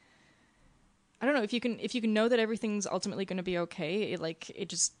 I don't know, if you can know that everything's ultimately going to be okay, it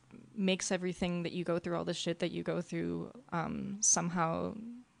just makes everything that you go through, all the shit that you go through, somehow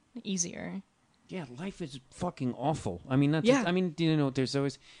easier. Yeah, life is fucking awful. I mean, Yeah. there's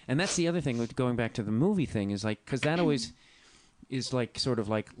always, and that's the other thing with going back to the movie thing is like, because that always is like sort of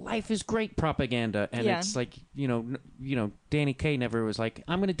like life is great propaganda, and Yeah. it's like Danny Kaye never was like,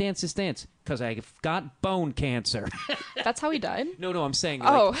 I'm gonna dance this dance because I've got bone cancer. That's how he died? No, I'm saying.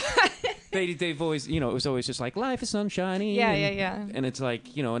 Oh. They've always, it was always just like, life is sunshiny. Yeah, and, yeah. And it's like,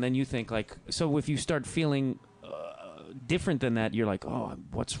 and then you think like, so if you start feeling different than that, you're like, oh,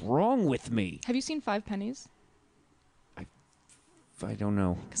 what's wrong with me? Have you seen Five Pennies? I don't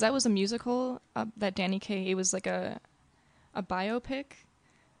know. Because that was a musical that Danny Kaye. It was like a biopic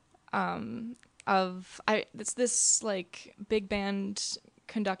it's this like big band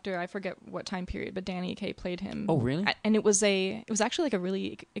conductor. I forget what time period, but Danny Kaye played him. Oh, really? And it was actually like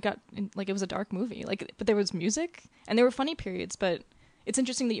it was a dark movie. Like, but there was music and there were funny periods. But it's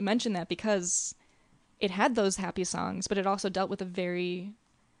interesting that you mentioned that because it had those happy songs, but it also dealt with a very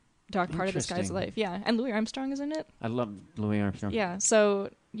dark part of this guy's life. Yeah, and Louis Armstrong is in it. I love Louis Armstrong. Yeah, so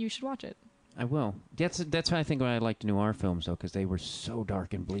you should watch it. I will. That's why I think I liked noir films, though, because they were so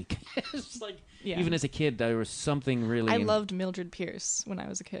dark and bleak. It's like, even as a kid, there was something really... I loved Mildred Pierce when I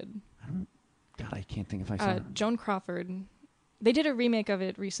was a kid. God, I can't think if I saw it. Joan Crawford. They did a remake of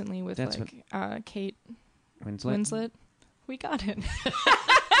it recently with Kate Winslet. We got it.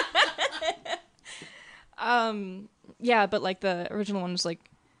 Yeah, but like the original one was like,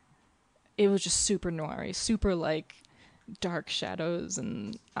 it was just super noir-y, super like dark shadows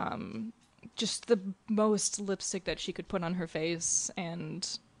and just the most lipstick that she could put on her face. And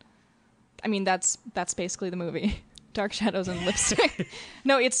I mean, that's basically the movie. Dark shadows and lipstick.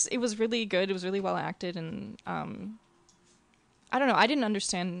 No, it was really good. It was really well acted. And I don't know. I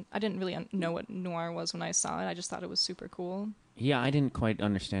didn't really know what noir was when I saw it. I just thought it was super cool. Yeah, I didn't quite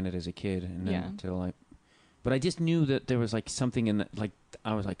understand it as a kid until but I just knew that there was like something in that, like,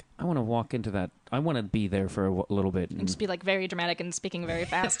 I was like, I want to walk into that. I want to be there for a little bit. And just be like very dramatic and speaking very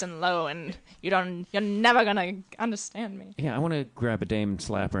fast and low, and you're never going to understand me. Yeah, I want to grab a dame and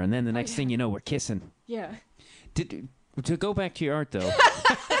slap her, and then the next thing you know, we're kissing. Yeah. To go back to your art, though.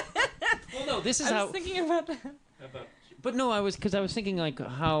 Well, no, this is how... I was thinking about that. But no, I was thinking like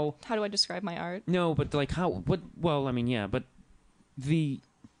how... How do I describe my art? No, but like how... Well, I mean, yeah, but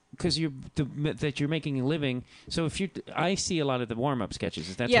because that you're making a living. So I see a lot of the warm-up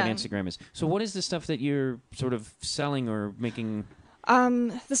sketches. That's what Instagram is. So what is the stuff that you're sort of selling or making?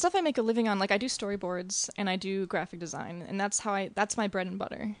 The stuff I make a living on, like I do storyboards and I do graphic design, and that's my bread and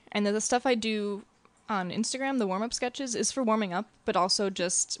butter. And the stuff I do on Instagram, the warm-up sketches, is for warming up, but also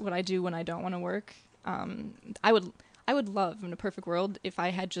just what I do when I don't want to work. I would love, in a perfect world, if I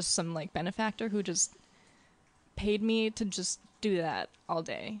had just some like benefactor who just paid me to just do that all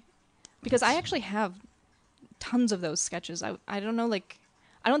day, because I actually have tons of those sketches. I don't know, like,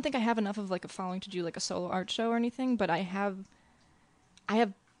 I don't think I have enough of like a following to do like a solo art show or anything, but I have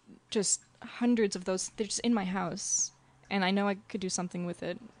just hundreds of those. They're just in my house, and I know I could do something with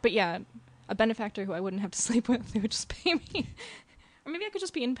it. But yeah, a benefactor who I wouldn't have to sleep with, they would just pay me, or maybe I could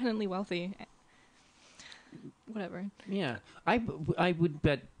just be independently wealthy. Whatever. Yeah, I would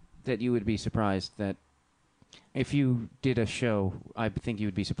bet that you would be surprised that if you did a show, I think you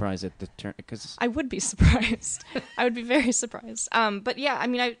would be surprised at the turn, because I would be surprised. I would be very surprised. But yeah, I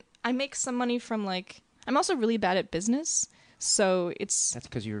mean, I make some money from like, I'm also really bad at business, so that's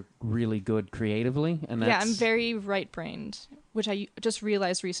because you're really good creatively, and I'm very right-brained, which I just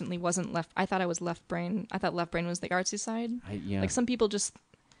realized recently wasn't left. I thought I was left-brained. I thought left brain was the artsy side. Like some people just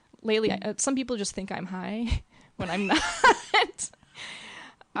some people just think I'm high when I'm not.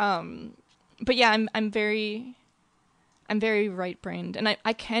 But yeah, I'm very right-brained, and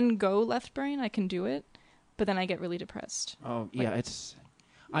I can go left-brain. I can do it, but then I get really depressed. Oh yeah,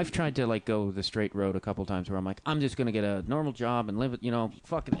 I've tried to like go the straight road a couple times where I'm like, I'm just gonna get a normal job and live it,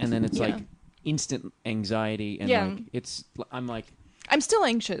 fucking, and then it's like instant anxiety and like I'm still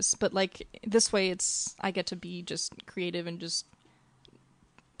anxious, but like this way I get to be just creative and just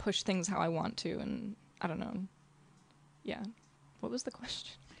push things how I want to, and I don't know. Yeah, what was the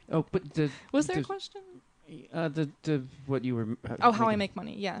question? Oh, but was there a question? What you were... how I make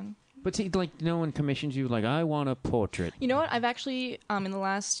money, yeah. But see, like, no one commissions you, like, I want a portrait. You know what? I've actually, in the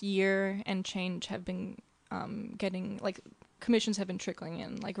last year and change, have been getting, like, commissions have been trickling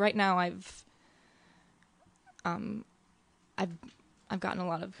in. Like, right now I've gotten a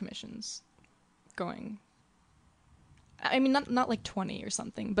lot of commissions going. I mean, not like 20 or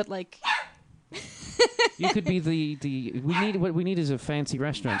something, but like... You could be what we need is a fancy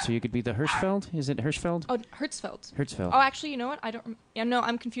restaurant, so you could be the Hirschfeld. Is it Hirschfeld? Oh, Hertzfeld. Hertzfeld. Oh, actually, you know what?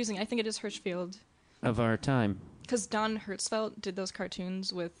 I'm confusing. I think it is Hirschfeld. Of our time. Because Don Hertzfeld did those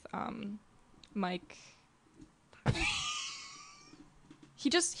cartoons with Mike.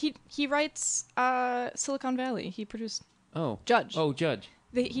 He writes Silicon Valley. He produced. Oh. Judge. Oh, Judge.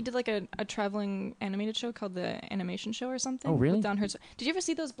 He did like a traveling animated show called The Animation Show or something. Oh, really? With Don Hertzfeld. Did you ever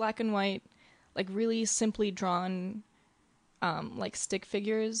see those black and white, like really simply drawn, like stick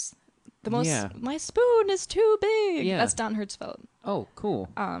figures? My spoon is too big. Yeah. That's Don Hertzfeld. Oh, cool.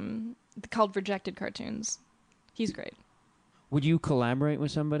 Called Rejected Cartoons. He's great. Would you collaborate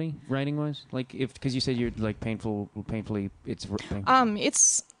with somebody writing wise? Like because you said you're like painfully.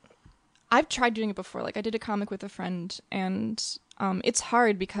 It's. I've tried doing it before. Like I did a comic with a friend, and it's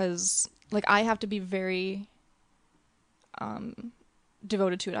hard because like I have to be very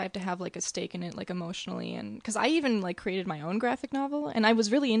devoted to it. I have to have like a stake in it, like emotionally, and because I even like created my own graphic novel, and I was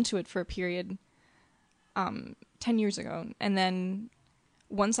really into it for a period 10 years ago, and then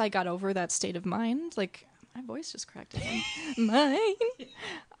once I got over that state of mind, like. My voice just cracked again.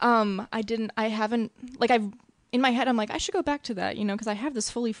 I haven't, like, in my head, I'm like, I should go back to that, because I have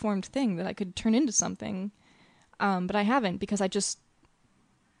this fully formed thing that I could turn into something. But I haven't because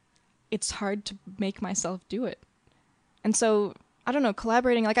it's hard to make myself do it. And so, I don't know,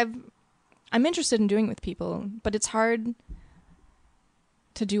 collaborating, like, I'm interested in doing it with people, but it's hard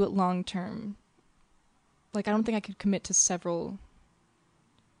to do it long term. Like, I don't think I could commit to several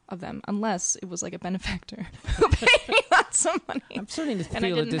of them, unless it was like a benefactor who paid me lots of money. I'm starting to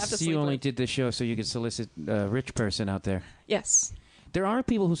feel that you only did this show so you could solicit a rich person out there. Yes. There are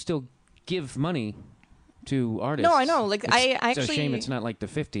people who still give money to artists. No, I know. Like I actually, it's a shame it's not like the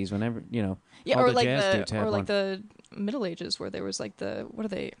 50s, whenever yeah, all or the like jazz dudes had one. the Middle Ages where there was like what are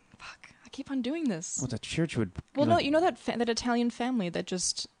they? Fuck, I keep on doing this. Well, the church would. Well, no, that Italian family that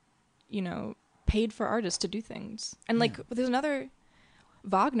just paid for artists to do things, and like there's another.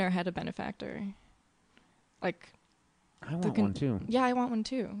 Wagner had a benefactor. Like, I want one too. Yeah, I want one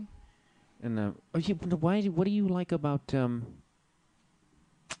too. And what do you like about the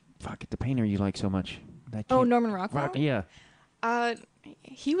painter you like so much? Norman Rockwell. Yeah.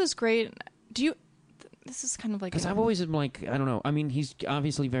 He was great. This is kind of like because I've always been like I don't know. I mean, he's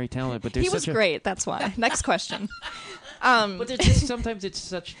obviously very talented, but he was great. That's why. Next question. But there's just sometimes it's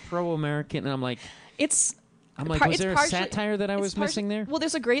such pro-American, and I'm like was there a satire that I was missing there? Well,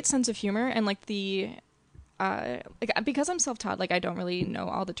 there's a great sense of humor, and like because I'm self-taught, like I don't really know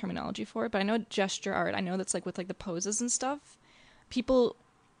all the terminology for it, but I know gesture art. I know that's like with like the poses and stuff. People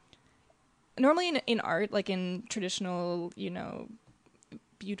normally in art, like in traditional,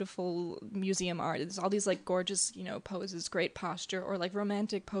 beautiful museum art, there's all these like gorgeous, poses, great posture, or like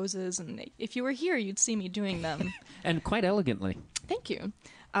romantic poses, and if you were here, you'd see me doing them, and quite elegantly. Thank you.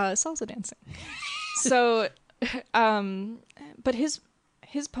 Salsa dancing. So. But his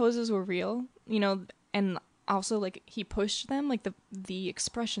poses were real, and also like he pushed them, like the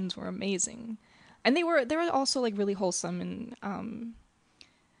expressions were amazing, and they were also like really wholesome, and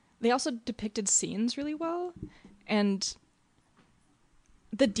they also depicted scenes really well, and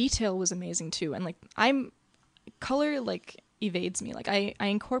the detail was amazing too, and like color like evades me, like I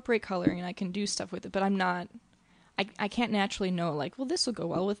incorporate coloring and I can do stuff with it, but I can't naturally know like, well, this will go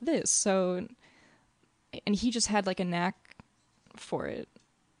well with this, so. And he just had like a knack for it.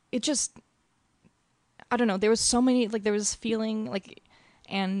 It just, I don't know. There was so many, like there was feeling like,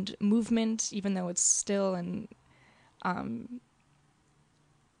 and movement, even though it's still, and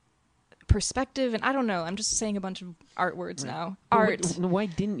perspective. And I don't know. I'm just saying a bunch of art words now. Art. Why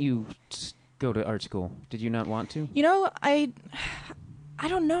didn't you go to art school? Did you not want to? I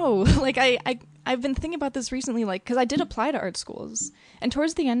don't know. Like I've been thinking about this recently, like, cause I did apply to art schools, and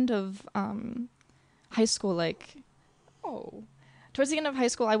towards the end of, high school, towards the end of high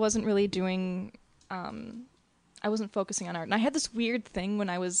school, I wasn't really doing, I wasn't focusing on art. And I had this weird thing when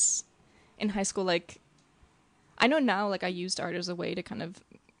I was in high school, like, I know now, like, I used art as a way to kind of,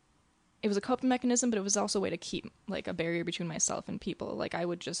 it was a coping mechanism, but it was also a way to keep, like, a barrier between myself and people. Like, I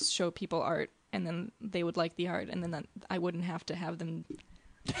would just show people art, and then they would like the art, and then I wouldn't have to have them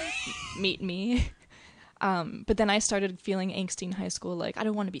meet me. But then I started feeling angsty in high school, like, I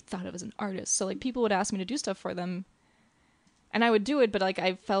don't want to be thought of as an artist. So, like, people would ask me to do stuff for them, and I would do it, but, like,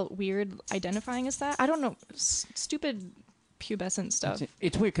 I felt weird identifying as that. I don't know. Stupid pubescent stuff.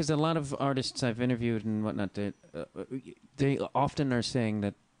 It's weird, because a lot of artists I've interviewed and whatnot, they often are saying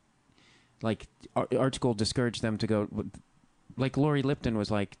that, like, art school discouraged them to go... Like Lori Lipton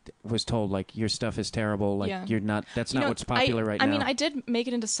was told, like, your stuff is terrible, like, you're not... That's not what's popular right now. I mean, I did make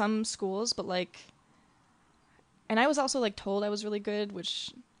it into some schools, but, like... And I was also, like, told I was really good,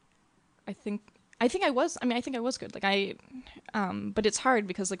 which I think I was. I mean, I think I was good. Like, but it's hard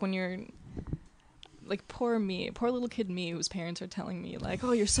because, like, when you're, like, poor little kid me, whose parents are telling me, like,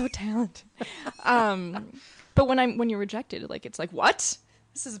 oh, you're so talented. But when you're rejected, like, it's like, what?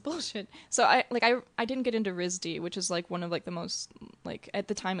 This is bullshit. So I didn't get into RISD, which is, like, one of, like, the most, like, at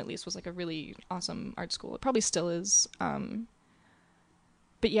the time at least, was, like, a really awesome art school. It probably still is. But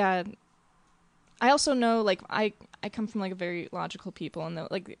yeah. I also know, like, I come from, like, a very logical people, and,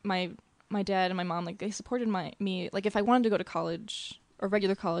 like, my dad and my mom, like, they supported me. Like, if I wanted to go to college, or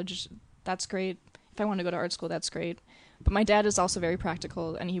regular college, that's great. If I wanted to go to art school, that's great. But my dad is also very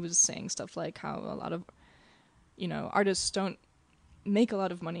practical, and he was saying stuff like how a lot of, artists don't make a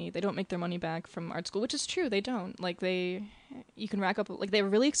lot of money. They don't make their money back from art school, which is true. They don't. Like, you can rack up, like, they're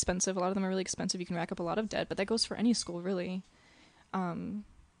really expensive. A lot of them are really expensive. You can rack up a lot of debt, but that goes for any school, really.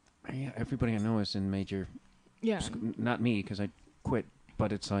 Yeah, everybody I know is in major. Yeah. Not me, because I quit,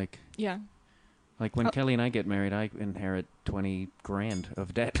 but it's like. Yeah. Like when Kelly and I get married, I inherit 20 grand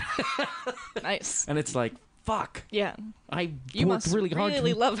of debt. Nice. And it's like, fuck. Yeah. You worked really hard.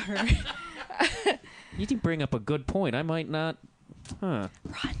 Really love her. You did bring up a good point. I might not. Huh.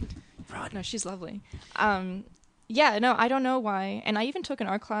 Run. No, she's lovely. Yeah, no, I don't know why. And I even took an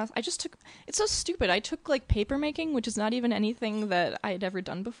art class. It's so stupid. I took like paper making, which is not even anything that I had ever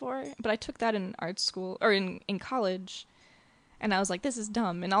done before. But I took that in art school or in college. And I was like, this is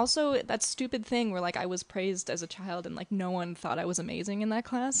dumb. And also that stupid thing where like I was praised as a child and like no one thought I was amazing in that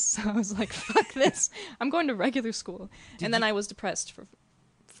class. So I was like, fuck this. I'm going to regular school. Then I was depressed for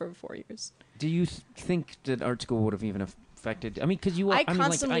 4 years. Do you think that art school would have even affected? I mean, because I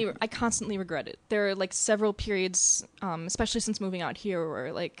constantly regret it. There are like several periods, especially since moving out here,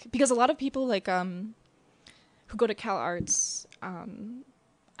 where like because a lot of people like who go to Cal Arts,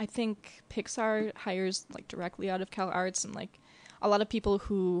 I think Pixar hires like directly out of Cal Arts, and like a lot of people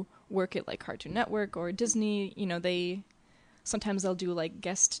who work at like Cartoon Network or Disney, sometimes they'll do like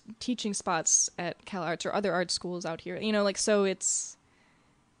guest teaching spots at Cal Arts or other art schools out here. Like so it's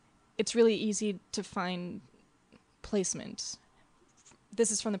really easy to find placement.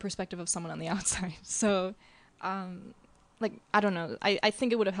 This is from the perspective of someone on the outside. So, like, I don't know. I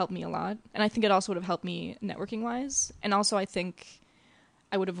think it would have helped me a lot. And I think it also would have helped me networking-wise. And also I think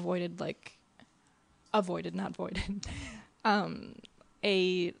I would have avoided, not voided,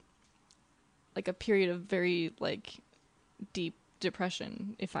 a period of very, like, deep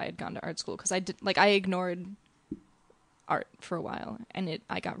depression if I had gone to art school. Because I ignored art for a while, and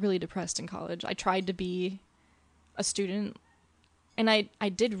I got really depressed in college. I tried to be a student, and I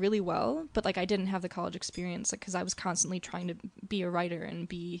did really well, but like I didn't have the college experience because I was constantly trying to be a writer and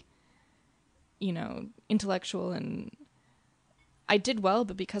be intellectual, and I did well,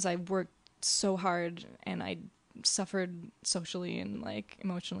 but because I worked so hard and I suffered socially and like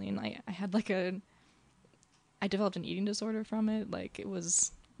emotionally, and I had like I developed an eating disorder from it. Like it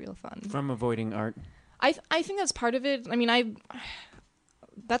was real fun from avoiding art. I think that's part of it. I mean,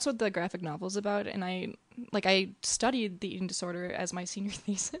 that's what the graphic novel is about, and I studied the eating disorder as my senior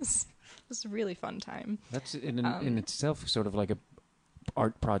thesis. It was a really fun time. That's in itself sort of like a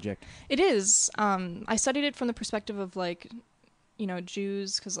art project. It is. I studied it from the perspective of like,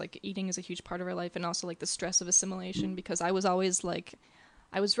 Jews, because like eating is a huge part of our life, and also like the stress of assimilation. Because I was always like,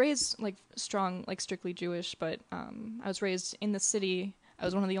 I was raised like strong, like strictly Jewish, but I was raised in the city. I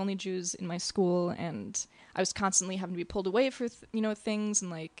was one of the only Jews in my school, and I was constantly having to be pulled away for, things,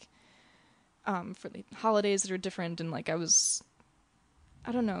 and, like, for the holidays that are different, and, like, I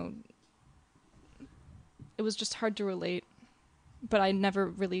don't know, it was just hard to relate, but I never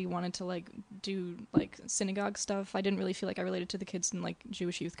really wanted to, like, do, like, synagogue stuff. I didn't really feel like I related to the kids in, like,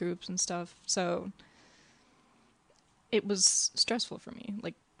 Jewish youth groups and stuff, so it was stressful for me,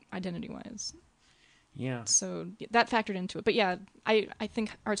 like, identity-wise. Yeah. So that factored into it. But yeah, I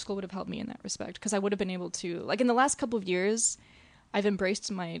think art school would have helped me in that respect, because I would have been able to, like, in the last couple of years, I've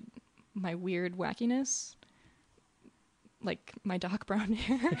embraced my weird wackiness, like my Doc Brown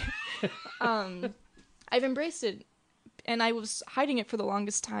hair. I've embraced it, and I was hiding it for the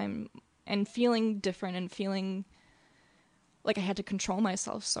longest time and feeling different and feeling like I had to control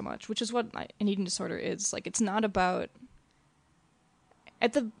myself so much, which is what an eating disorder is. Like, it's not about,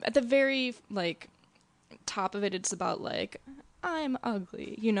 at the very, like, top of it, it's about like I'm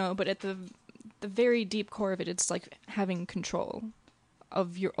ugly, but at the very deep core of it, it's like having control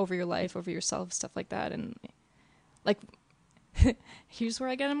of over your life, over yourself, stuff like that. And like here's where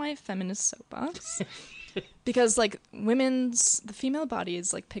I get in my feminist soapbox. Because like the female body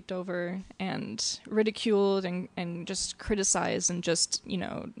is like picked over and ridiculed and just criticized, and just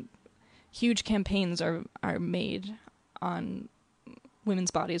huge campaigns are made on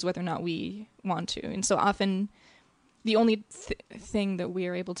women's bodies, whether or not we want to. And so often the only thing that we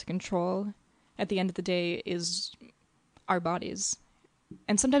are able to control at the end of the day is our bodies.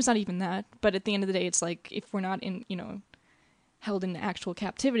 And sometimes not even that, but at the end of the day, it's like if we're not held in actual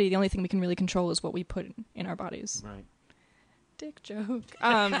captivity, the only thing we can really control is what we put in our bodies. Right. Dick joke.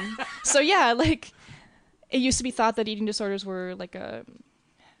 So yeah, like it used to be thought that eating disorders were like a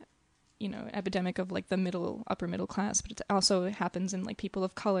an epidemic of like the upper middle class, but it also happens in like people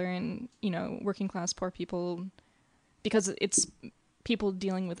of color and working class poor people, because it's people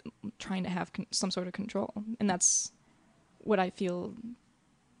dealing with trying to have some sort of control, and that's what I feel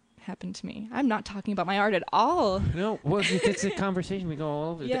happened to me. I'm not talking about my art at all. No, well, it's a conversation we go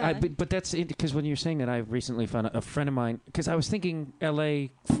all over. Yeah. But that's it, because when you're saying that, I recently found a friend of mine, because I was thinking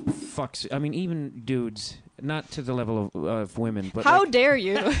L.A. fucks, I mean, even dudes, not to the level of women, but How like, dare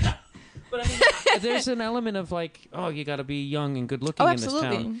you? but I mean, there's an element of like, oh, you got to be young and good looking Oh, in this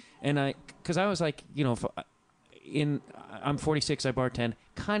absolutely. town. And because I was like, you know, I'm 46, I bartend,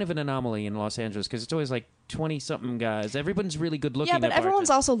 kind of an anomaly in Los Angeles, because it's always like 20-something guys. Everyone's really good looking. Yeah, but at everyone's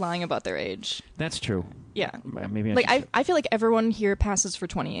bartend. also lying about their age. That's true. Yeah. Maybe Like, should I feel like everyone here passes for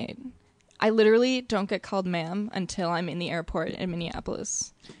 28. I literally don't get called ma'am until I'm in the airport in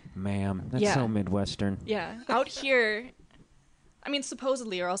Minneapolis. Ma'am, that's Yeah. so Midwestern. Yeah. Out here, I mean,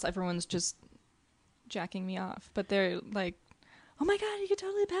 supposedly, or else everyone's just jacking me off. But they're like, oh my God, you could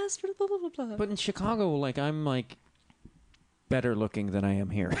totally pass for blah, blah, blah, blah. But in Chicago, like, I'm like better looking than I am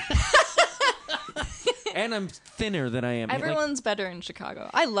here. And I'm thinner than I am. Everyone's better in Chicago.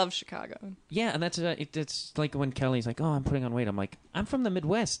 I love Chicago. Yeah, and it's like when Kelly's like, "Oh, I'm putting on weight." I'm like, "I'm from the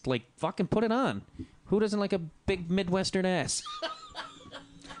Midwest. Like, fucking put it on. Who doesn't like a big Midwestern ass?"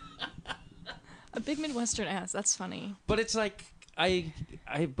 A big Midwestern ass. That's funny. But it's like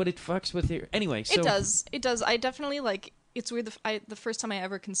but it fucks with your anyway. So It does. It does. I definitely like. It's weird. The first time I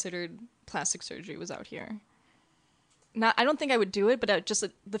ever considered plastic surgery was out here. I don't think I would do it, but just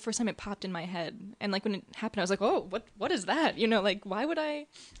the first time it popped in my head, and like when it happened, I was like, "Oh, what is that?" You know, like why would I?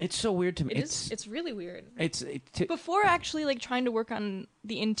 It's so weird to me. It's really weird. It's Before actually like trying to work on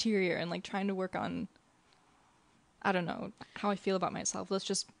the interior and like trying to work on, I don't know how I feel about myself. Let's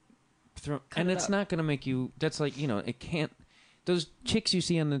just and it it's up. not gonna make you. That's like, you know, it can't. Those chicks you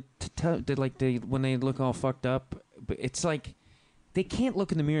see on when they look all fucked up, but it's like they can't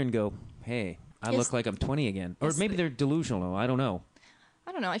look in the mirror and go, "Hey, I look like I'm 20 again," or maybe they're delusional. I don't know.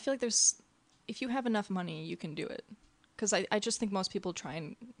 I don't know. I feel like if you have enough money, you can do it. Because I just think most people try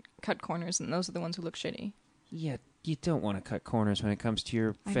and cut corners, and those are the ones who look shitty. Yeah, you don't want to cut corners when it comes to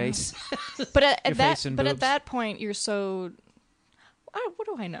your face. But at Your face and boobs. that point, you're so. What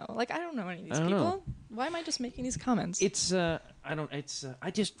do I know? Like, I don't know any of these people. know. Why am I just making these comments? It's I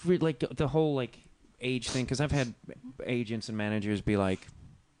just really like the whole like age thing, because I've had agents and managers be like,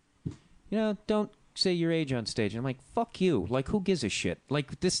 you know, don't say your age on stage. And I'm like, fuck you. Like, who gives a shit?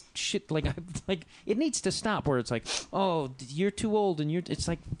 Like, this shit, like, it needs to stop where it's like, oh, you're too old, and it's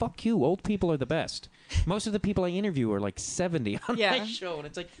like, fuck you. Old people are the best. Most of the people I interview are like 70 on my show, and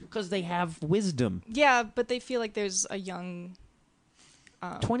it's like, because they have wisdom. Yeah, but they feel like there's a young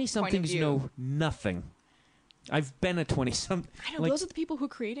 20-somethings know nothing. I've been a 20-something. I know, like, those are the people who are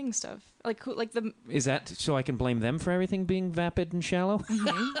creating stuff. Is that so I can blame them for everything being vapid and shallow?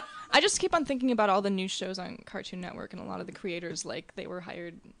 Mm-hmm. I just keep on thinking about all the new shows on Cartoon Network, and a lot of the creators, like, they were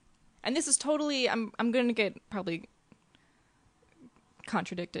hired. And this is totally, I'm going to get probably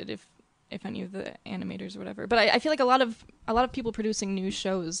contradicted if any of the animators or whatever. But I feel like a lot of people producing new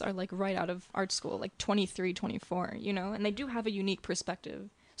shows are like right out of art school, like 23, 24, you know, and they do have a unique perspective.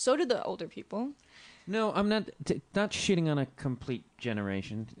 So do the older people. No, I'm not shitting on a complete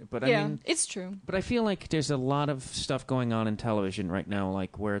generation, but Yeah, I mean, it's true. But I feel like there's a lot of stuff going on in television right now,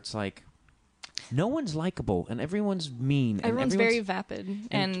 like where it's like no one's likable and everyone's mean. And Everyone's very vapid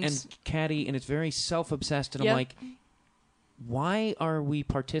and catty, and it's very self-obsessed. And Yep. I'm like, why are we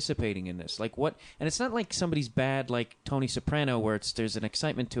participating in this? Like, what? And it's not like somebody's bad, like Tony Soprano, where there's an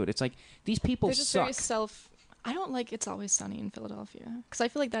excitement to it. It's like these people They're just suck. very I don't like It's Always Sunny in Philadelphia, because I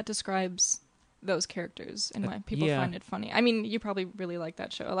feel like that describes those characters, and why people yeah. find it funny. I mean, you probably really like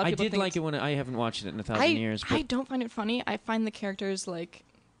that show. A lot of I people did think like it when I haven't watched it in 1,000 years. But I don't find it funny. I find the characters like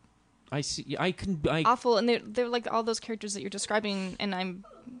I see. I awful, and they're like all those characters that you're describing. And I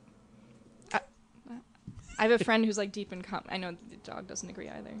have a friend who's like deep in I know the dog doesn't agree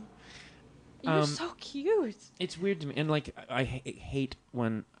either. You're so cute. It's weird to me, and like I hate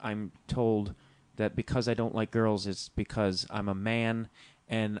when I'm told that because I don't like girls, it's because I'm a man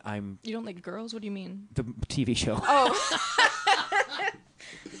and You don't like girls? What do you mean? the TV show. Oh.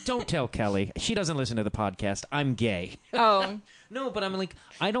 Don't tell Kelly. She doesn't listen to the podcast. I'm gay. Oh. No, but I'm like,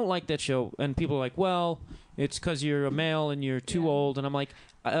 I don't like that show. And people are like, well, it's because you're a male and you're too old. And I'm like,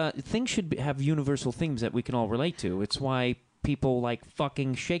 things should have universal themes that we can all relate to. It's why people like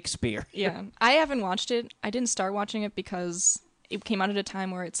fucking Shakespeare. Yeah. I haven't watched it. I didn't start watching it because it came out at a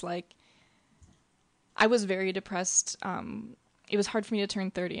time where it's like I was very depressed. It was hard for me to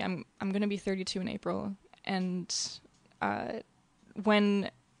turn 30. I'm going to be 32 in April. And when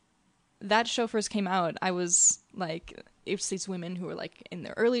that show first came out, I was like, it's these women who were like in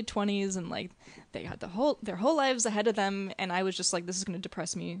their early 20s and like they had their whole lives ahead of them, and I was just like, this is going to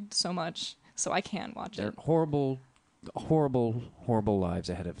depress me so much, so I can't watch They're it. horrible horrible, horrible lives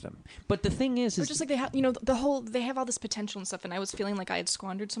ahead of them. But the thing is Or just like they have, you know, they have all this potential and stuff, and I was feeling like I had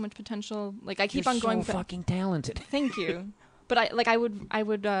squandered so much potential. Like I keep you're on going. so fucking talented. Thank you, but I would.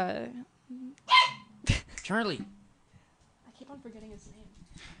 Charlie. I keep on forgetting his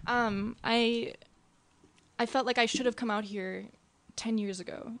name. I felt like I should have come out here 10 years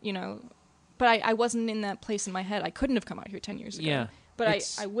ago, you know, but I wasn't in that place in my head. I couldn't have come out here 10 years ago. Yeah,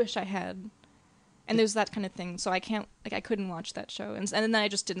 But I wish I had. And there's that kind of thing. So I couldn't watch that show. And then I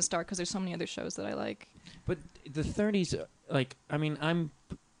just didn't start because there's so many other shows that I like. But the 30s, like, I mean, I'm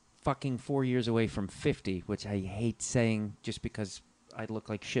fucking 4 years away from 50, which I hate saying just because I look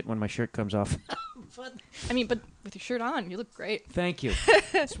like shit when my shirt comes off. But with your shirt on, you look great. Thank you.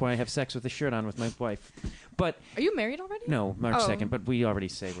 That's why I have sex with a shirt on with my wife. But are you married already? No, March 2nd, but we already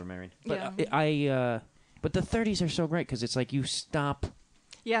say we're married. But yeah. But the 30s are so great because it's like you stop.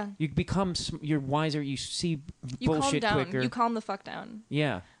 Yeah. You become, you're wiser, you see you bullshit calm down. quicker. You calm the fuck down.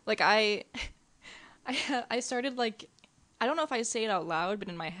 Yeah. Like I started like, I don't know if I say it out loud, but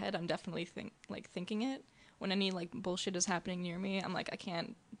in my head I'm definitely thinking it. When any like bullshit is happening near me, I'm like, I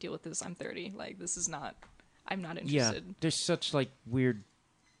can't deal with this. I'm 30. Like I'm not interested. Yeah. There's such like weird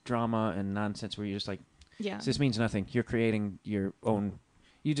drama and nonsense where you're just like, yeah. this means nothing. You're creating your own.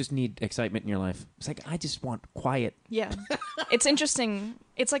 You just need excitement in your life. It's like, I just want quiet. Yeah. It's interesting.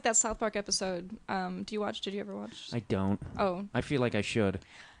 It's like that South Park episode. Did you ever watch? I don't. Oh. I feel like I should.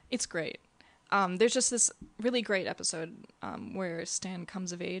 It's great. There's just this really great episode where Stan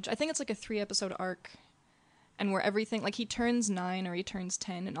comes of age. I think it's like a 3-episode arc. And where everything, like he turns 9 or he turns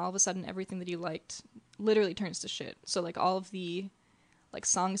 10, and all of a sudden everything that he liked literally turns to shit. So like all of the like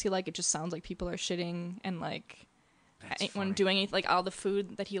songs he liked, it just sounds like people are shitting, and like when doing anything, like all the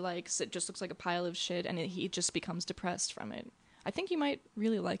food that he likes, it just looks like a pile of shit, and he just becomes depressed from it. I think you might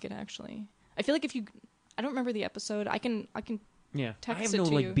really like it actually. I feel like I don't remember the episode. I can yeah. text I have it no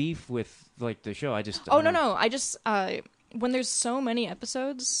to like you. beef with like the show. I just no. I just when there's so many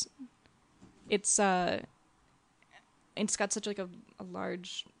episodes, it's got such like a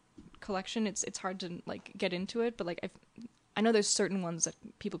large collection. It's hard to like get into it, but like I know there's certain ones that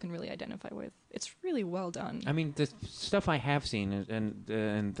people can really identify with. It's really well done. I mean, the stuff I have seen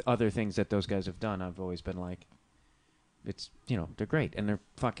and other things that those guys have done, I've always been like, it's, you know, they're great and they're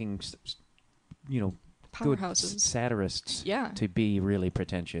fucking, you know, powerhouses, good satirists. Yeah. To be really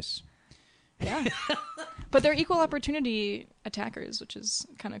pretentious. Yeah. But they're equal opportunity attackers, which is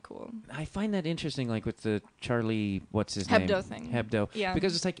kind of cool. I find that interesting, like with the Charlie, what's his Hebdo name? thing. Hebdo. Yeah.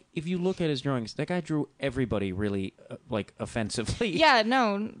 Because it's like, if you look at his drawings, that guy drew everybody really, like, offensively. Yeah,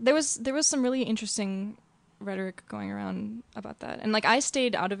 no. There was some really interesting rhetoric going around about that. And, like, I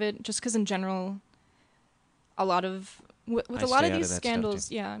stayed out of it just because, in general, a lot of... With a lot of these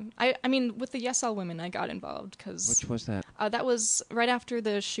scandals, yeah. I mean, with the Yes All Women, I got involved because... Which was that? That was right after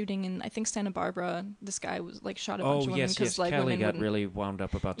the shooting in, I think, Santa Barbara. This guy was, like, shot a bunch of women because, like, Kelly women got wouldn't... really wound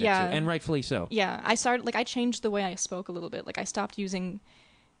up about that, Yeah. too. And rightfully so. Yeah, I changed the way I spoke a little bit. Like, I stopped using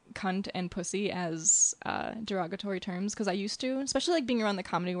cunt and pussy as derogatory terms because I used to, especially, like, being around the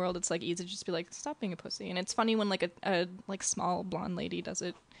comedy world, it's, like, easy to just be like, stop being a pussy. And it's funny when, like, a like, small blonde lady does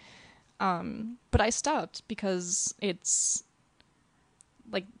it. But I stopped because it's...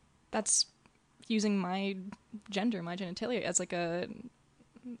 like, that's using my gender, my genitalia, as like a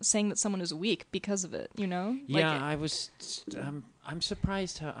saying that someone is weak because of it, you know? Yeah, like, I was. I'm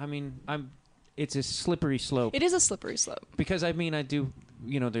surprised how. I mean, it's a slippery slope. It is a slippery slope. Because I mean, I do.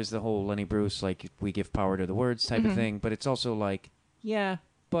 You know, there's the whole Lenny Bruce, like, we give power to the words type of thing. But it's also like, yeah,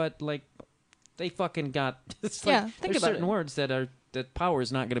 but like, they fucking got. It's like, Yeah, think there's about certain it. words that power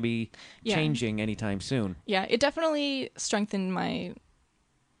is not going to be changing anytime soon. Yeah, it definitely strengthened my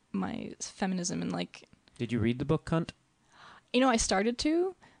feminism and, like... Did you read the book, Cunt? You know, I started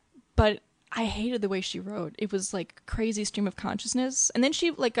to, but I hated the way she wrote. It was, like, crazy stream of consciousness. And then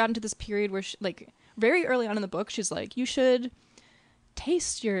she, like, got into this period where, she, like, very early on in the book, she's like, you should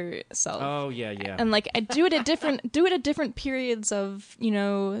taste yourself. Oh, yeah. And, like, do it at different periods of, you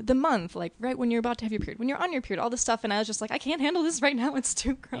know, the month. Like, right when you're about to have your period, when you're on your period, all this stuff. And I was just like, I can't handle this right now. It's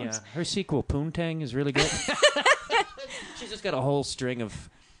too gross. Yeah, her sequel, Poontang, is really good. She's just got a whole string of...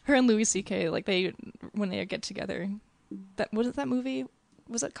 Her and Louis C.K., like, when they get together, what is that movie?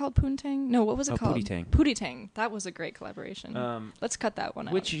 Was it called Poontang? No, what was it called? Pootie Tang. Pootie Tang. That was a great collaboration. Let's cut that one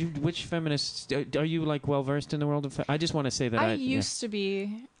out. Which feminists are you, like, well versed in the world of? I just want to say that I used to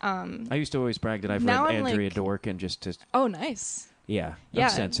be. I used to always brag that I've read Now I'm, Andrea like- Dworkin just to. Oh, nice. Yeah, Yeah. I'm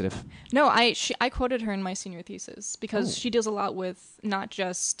sensitive. No, I quoted her in my senior thesis because Oh. she deals a lot with not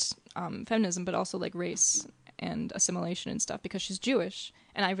just feminism, but also, like, race and assimilation and stuff because she's Jewish,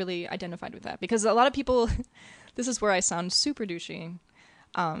 and I really identified with that because a lot of people this is where I sound super douchey.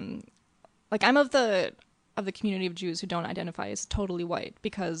 Like I'm of the community of Jews who don't identify as totally white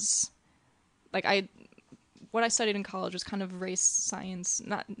because, like what I studied in college was kind of race science,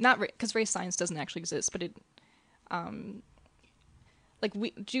 not because race science doesn't actually exist, but it, like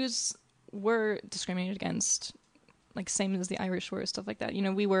Jews were discriminated against, like same as the Irish were, stuff like that. You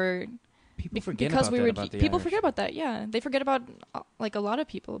know, we were. People forget about that. People forget about that. Yeah, they forget about like a lot of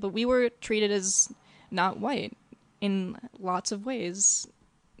people, but we were treated as not white in lots of ways.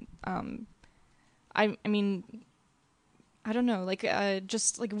 I mean, I don't know. Like,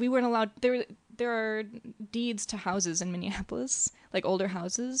 just like we weren't allowed. There are deeds to houses in Minneapolis, like older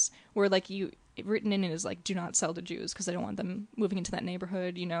houses, where like written in it is like, do not sell to Jews because I don't want them moving into that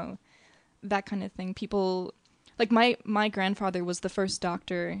neighborhood. You know, that kind of thing. People, like my grandfather was the first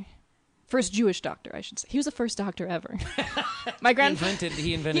Jewish doctor, I should say. He was the first doctor ever. My grandfather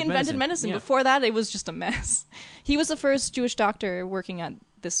he invented medicine. Yeah. Before that, it was just a mess. He was the first Jewish doctor working at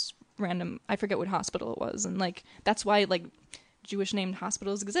this random, I forget what hospital it was, and like that's why like Jewish named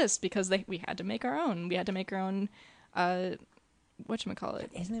hospitals exist, because we had to make our own. We had to make our own whatchamacallit.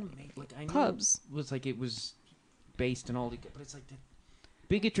 Isn't it like I clubs? Know it was like it was based on all the, but it's like the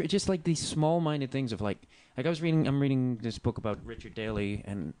bigotry, just like these small-minded things of like I'm reading this book about Richard Daley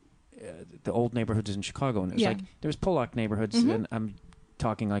and the old neighborhoods in Chicago, and it was like there's Polack neighborhoods, and I'm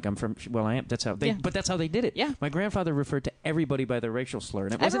talking like I'm from. Well, I am. That's how they. But that's how they did it. Yeah. My grandfather referred to everybody by their racial slur,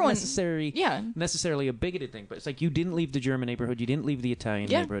 and it wasn't necessarily a bigoted thing. But it's like you didn't leave the German neighborhood, you didn't leave the Italian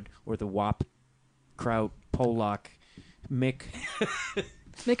neighborhood, or the Wop, Kraut, Polak, Mick.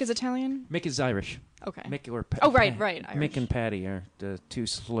 Mick is Italian. Mick is Irish. Okay. Mick or right. Irish. Mick and Patty are the two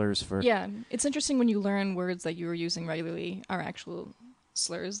slurs for. Yeah, it's interesting when you learn words that you were using regularly are actual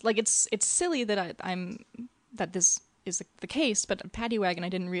slurs. Like it's silly that that this is the case, but paddy wagon, I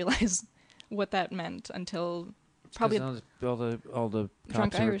didn't realize what that meant until probably all the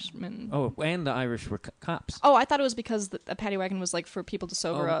drunk Irishmen. Oh, and the Irish were cops. Oh, I thought it was because a paddy wagon was like for people to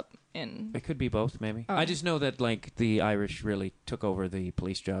sober up in. It could be both, maybe. Oh. I just know that like the Irish really took over the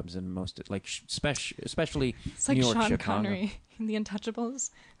police jobs in most, like especially it's like New York, Sean Chicago. Connery in The Untouchables,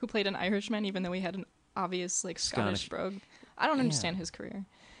 who played an Irishman, even though he had an obvious like Scottish brogue. I don't understand his career.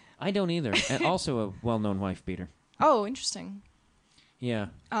 I don't either. And also a well-known wife beater. Oh, interesting. Yeah.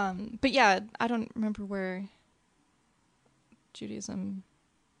 But yeah, I don't remember where Judaism.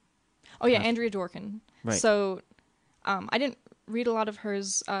 Oh yeah, Andrea Dworkin. Right. So, I didn't read a lot of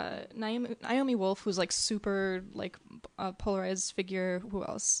hers. Naomi Wolf, who's like super like polarized figure. Who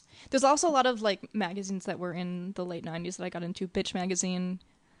else? There's also a lot of like magazines that were in the late '90s that I got into. Bitch magazine.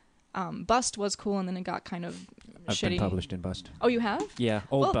 Bust was cool, and then it got kind of I've shitty. been published in Bust. Oh, you have? Yeah,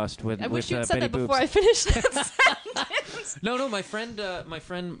 Bust with I wish with you'd said Betty that Boobs. before I finished that sentence. No, my friend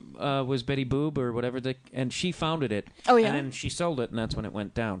was Betty Boob or whatever, and she founded it. Oh yeah, and then she sold it, and that's when it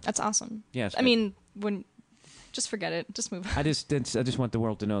went down. That's awesome. Yes, I mean just forget it. Just move on. I just want the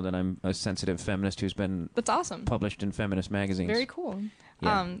world to know that I'm a sensitive feminist who's been that's awesome. Published in feminist magazines. Very cool.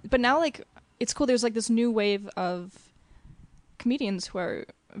 Yeah. But now like it's cool. There's like this new wave of comedians who are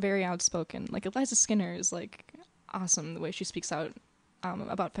very outspoken. Like Eliza Skinner is like awesome the way she speaks out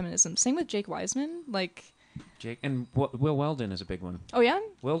about feminism. Same with Jake Wiseman. Like Jake and Will Weldon is a big one. Oh yeah,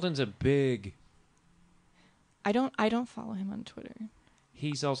 Weldon's a big. I don't follow him on Twitter.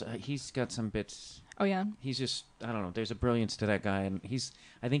 He's got some bits. Oh yeah. He's just I don't know. There's a brilliance to that guy, and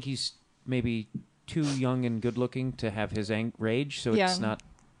I think he's maybe too young and good looking to have his rage. So it's not.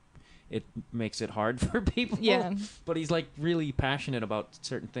 It makes it hard for people. Yeah. But he's like really passionate about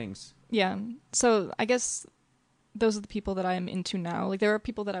certain things. Yeah. So I guess those are the people that I'm into now. Like there are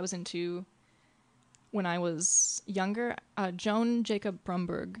people that I was into when I was younger. Joan Jacob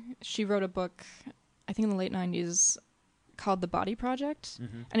Brumberg, she wrote a book, I think in the late 90s, called The Body Project.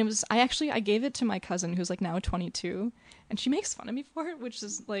 Mm-hmm. And it was, I gave it to my cousin who's like now 22, and she makes fun of me for it, which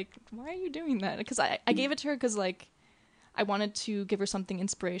is like, why are you doing that? Because I gave it to her because like, I wanted to give her something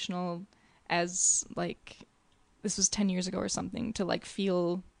inspirational as like, this was 10 years ago or something, to like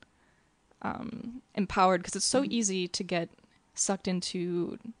feel empowered, because it's so easy to get sucked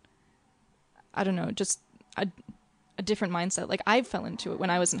into, I don't know, just a different mindset. Like I fell into it when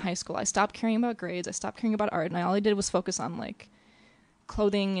I was in high school. I stopped caring about grades. I stopped caring about art, and all I did was focus on like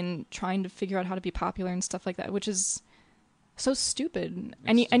clothing and trying to figure out how to be popular and stuff like that, which is so stupid.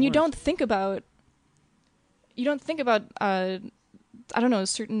 And you don't think about I don't know,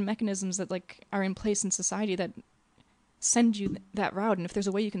 certain mechanisms that like are in place in society that send you that route, and if there's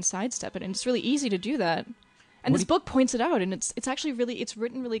a way you can sidestep it, and it's really easy to do that. And this book points it out, and it's actually it's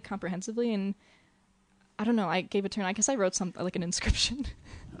written really comprehensively, and I don't know, I gave it to her, and I guess I wrote like an inscription.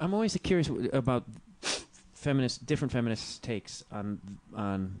 I'm always curious about different feminist takes on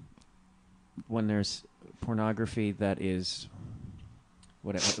when there's pornography that is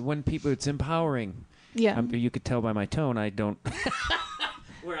whatever. When people, it's empowering. Yeah. You could tell by my tone, I don't.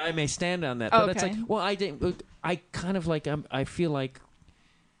 Where I may stand on that, Oh, but okay. it's like, well, I kind of like, I feel like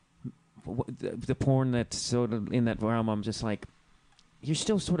the porn that's sort of in that realm. I'm just like, you're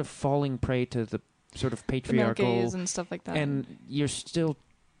still sort of falling prey to the sort of The male patriarchal gaze and stuff like that. and you're still.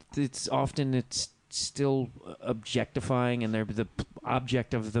 It's still objectifying, and they're the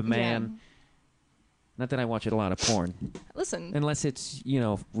object of the man. Yeah. Not that I watch a lot of porn, Listen. unless it's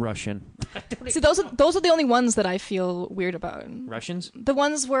Russian. See, those are the only ones that I feel weird about. Russians? The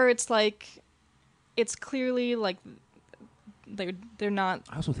ones where it's like, it's clearly like they're not.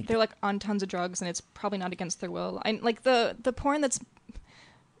 I also think They're like on tons of drugs, and it's probably not against their will. I like the porn that's.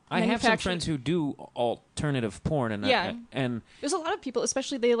 I have some manufactured- friends who do alternative porn, and Yeah. and There's a lot of people,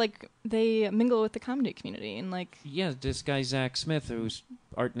 especially they mingle with the comedy community, and like. yeah, this guy Zach Smith, whose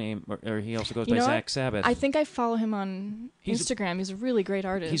art name, or he also goes You by know what? Zach Sabbath. I think I follow him on He's a- Instagram. He's a really great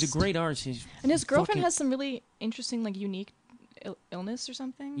artist. He's a great artist. And his girlfriend fucking- has some really interesting, like, unique illness or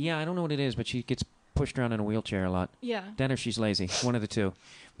something. Yeah, I don't know what it is, but she gets pushed around in a wheelchair a lot. Yeah. That or she's lazy. One of the two.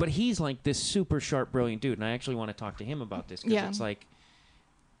 But he's like this super sharp, brilliant dude, and I actually want to talk to him about this because Yeah. it's like,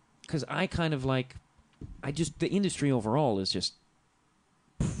 because I kind of like, the industry overall is just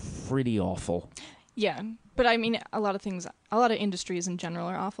pretty awful. Yeah. But I mean, a lot of industries in general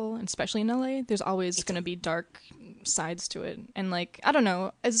are awful, and especially in LA. There's always going to be dark sides to it. And like, I don't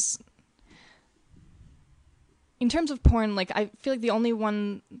know, in terms of porn, like, I feel like the only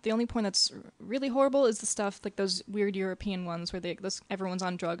porn that's really horrible is the stuff, like those weird European ones where everyone's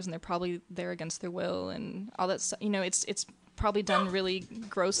on drugs and they're probably there against their will and all that stuff. It's probably done really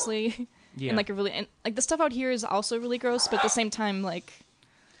grossly. Yeah. And like the stuff out here is also really gross, but at the same time, like,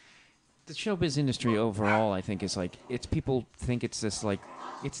 The showbiz industry overall, I think, is like, people think it's this like,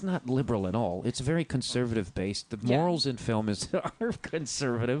 it's not liberal at all. It's very conservative based. The Yeah. morals in film are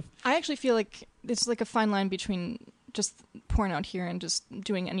conservative. I actually feel like it's like a fine line between just porn out here and just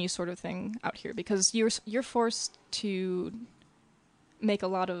doing any sort of thing out here, because you're forced to make a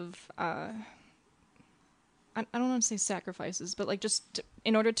lot of I don't want to say sacrifices, but like just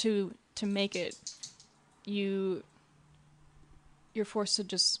in order to make it, you're forced to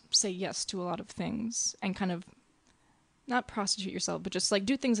just say yes to a lot of things and kind of not prostitute yourself, but just like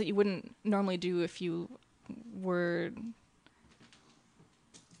do things that you wouldn't normally do if you were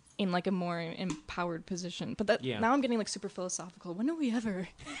in like a more empowered position. But that now I'm getting like super philosophical. When are we ever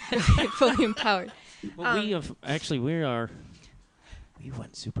fully empowered? Well, we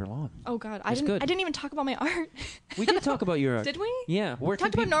went super long. Oh God, That's good. I didn't even talk about my art. We did talk about your art. Did we? Yeah. We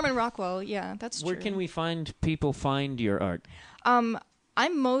talked about Norman Rockwell. Yeah, that's Where true. can we find your art? I'm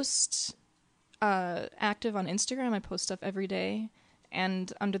most active on Instagram. I post stuff every day,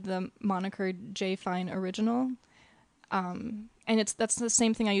 and under the moniker J Fine Original. And that's the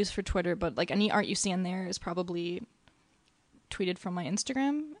same thing I use for Twitter, but like any art you see on there is probably tweeted from my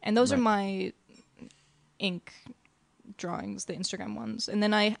Instagram, and those are my ink drawings, the Instagram ones. And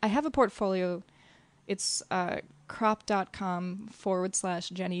then I have a portfolio. It's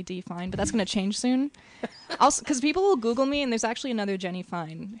crop.com/Jenny D Fine, but that's going to change soon. Also, because people will Google me, and there's actually another Jenny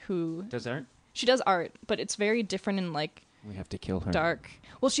Fine who Does art? She does art, but it's very different and like We have to kill her. dark.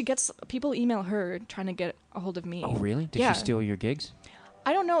 Well, people email her trying to get a hold of me. Oh, really? Did Yeah. she steal your gigs?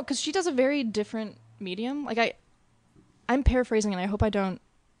 I don't know, because she does a very different medium. Like I'm paraphrasing, and I hope I don't.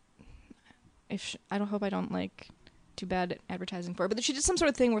 I don't hope I don't like do bad advertising for her. But she did some sort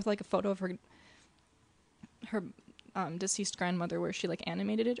of thing with like a photo of her deceased grandmother, where she like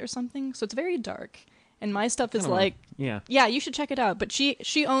animated it or something. So it's very dark, and my stuff is like yeah, you should check it out. But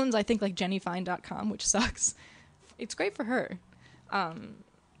she owns, I think, like jennyfine.com, which sucks. It's great for her.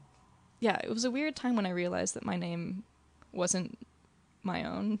 Yeah, it was a weird time when I realized that my name wasn't my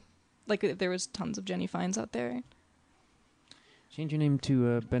own. Like, there was tons of Jenny Fines out there. Change your name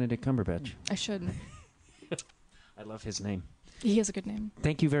to Benedict Cumberbatch. I should. I love his name. He has a good name.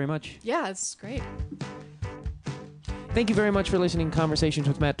 Thank you very much. Yeah, it's great. Thank you very much for listening to Conversations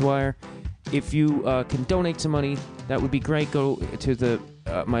with Matt Dwyer. If you can donate some money, that would be great. Go to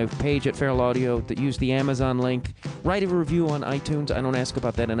my page at Feral Audio. Use the Amazon link. Write a review on iTunes. I don't ask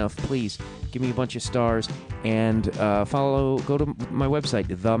about that enough. Please give me a bunch of stars. And go to my website,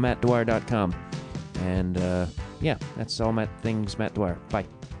 themattdwyer.com. And yeah, that's all things Matt Dwyer. Bye.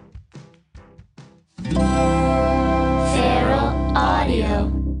 Feral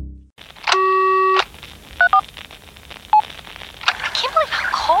Audio. I can't believe how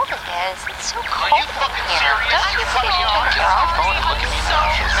cold it is. It's so cold in here. Don't you think you should turn your own phone on?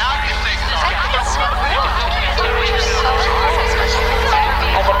 Now you think so.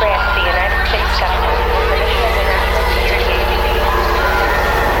 As a branch of the United States government,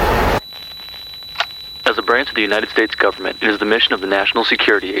 As a branch of the United States government, it is the mission of the National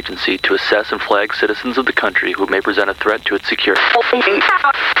Security Agency to assess and flag citizens of the country who may present a threat to its security.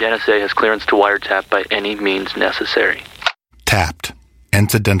 The NSA has clearance to wiretap by any means necessary. Tapped.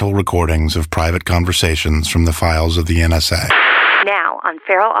 Incidental recordings of private conversations from the files of the NSA. Now on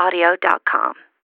feralaudio.com.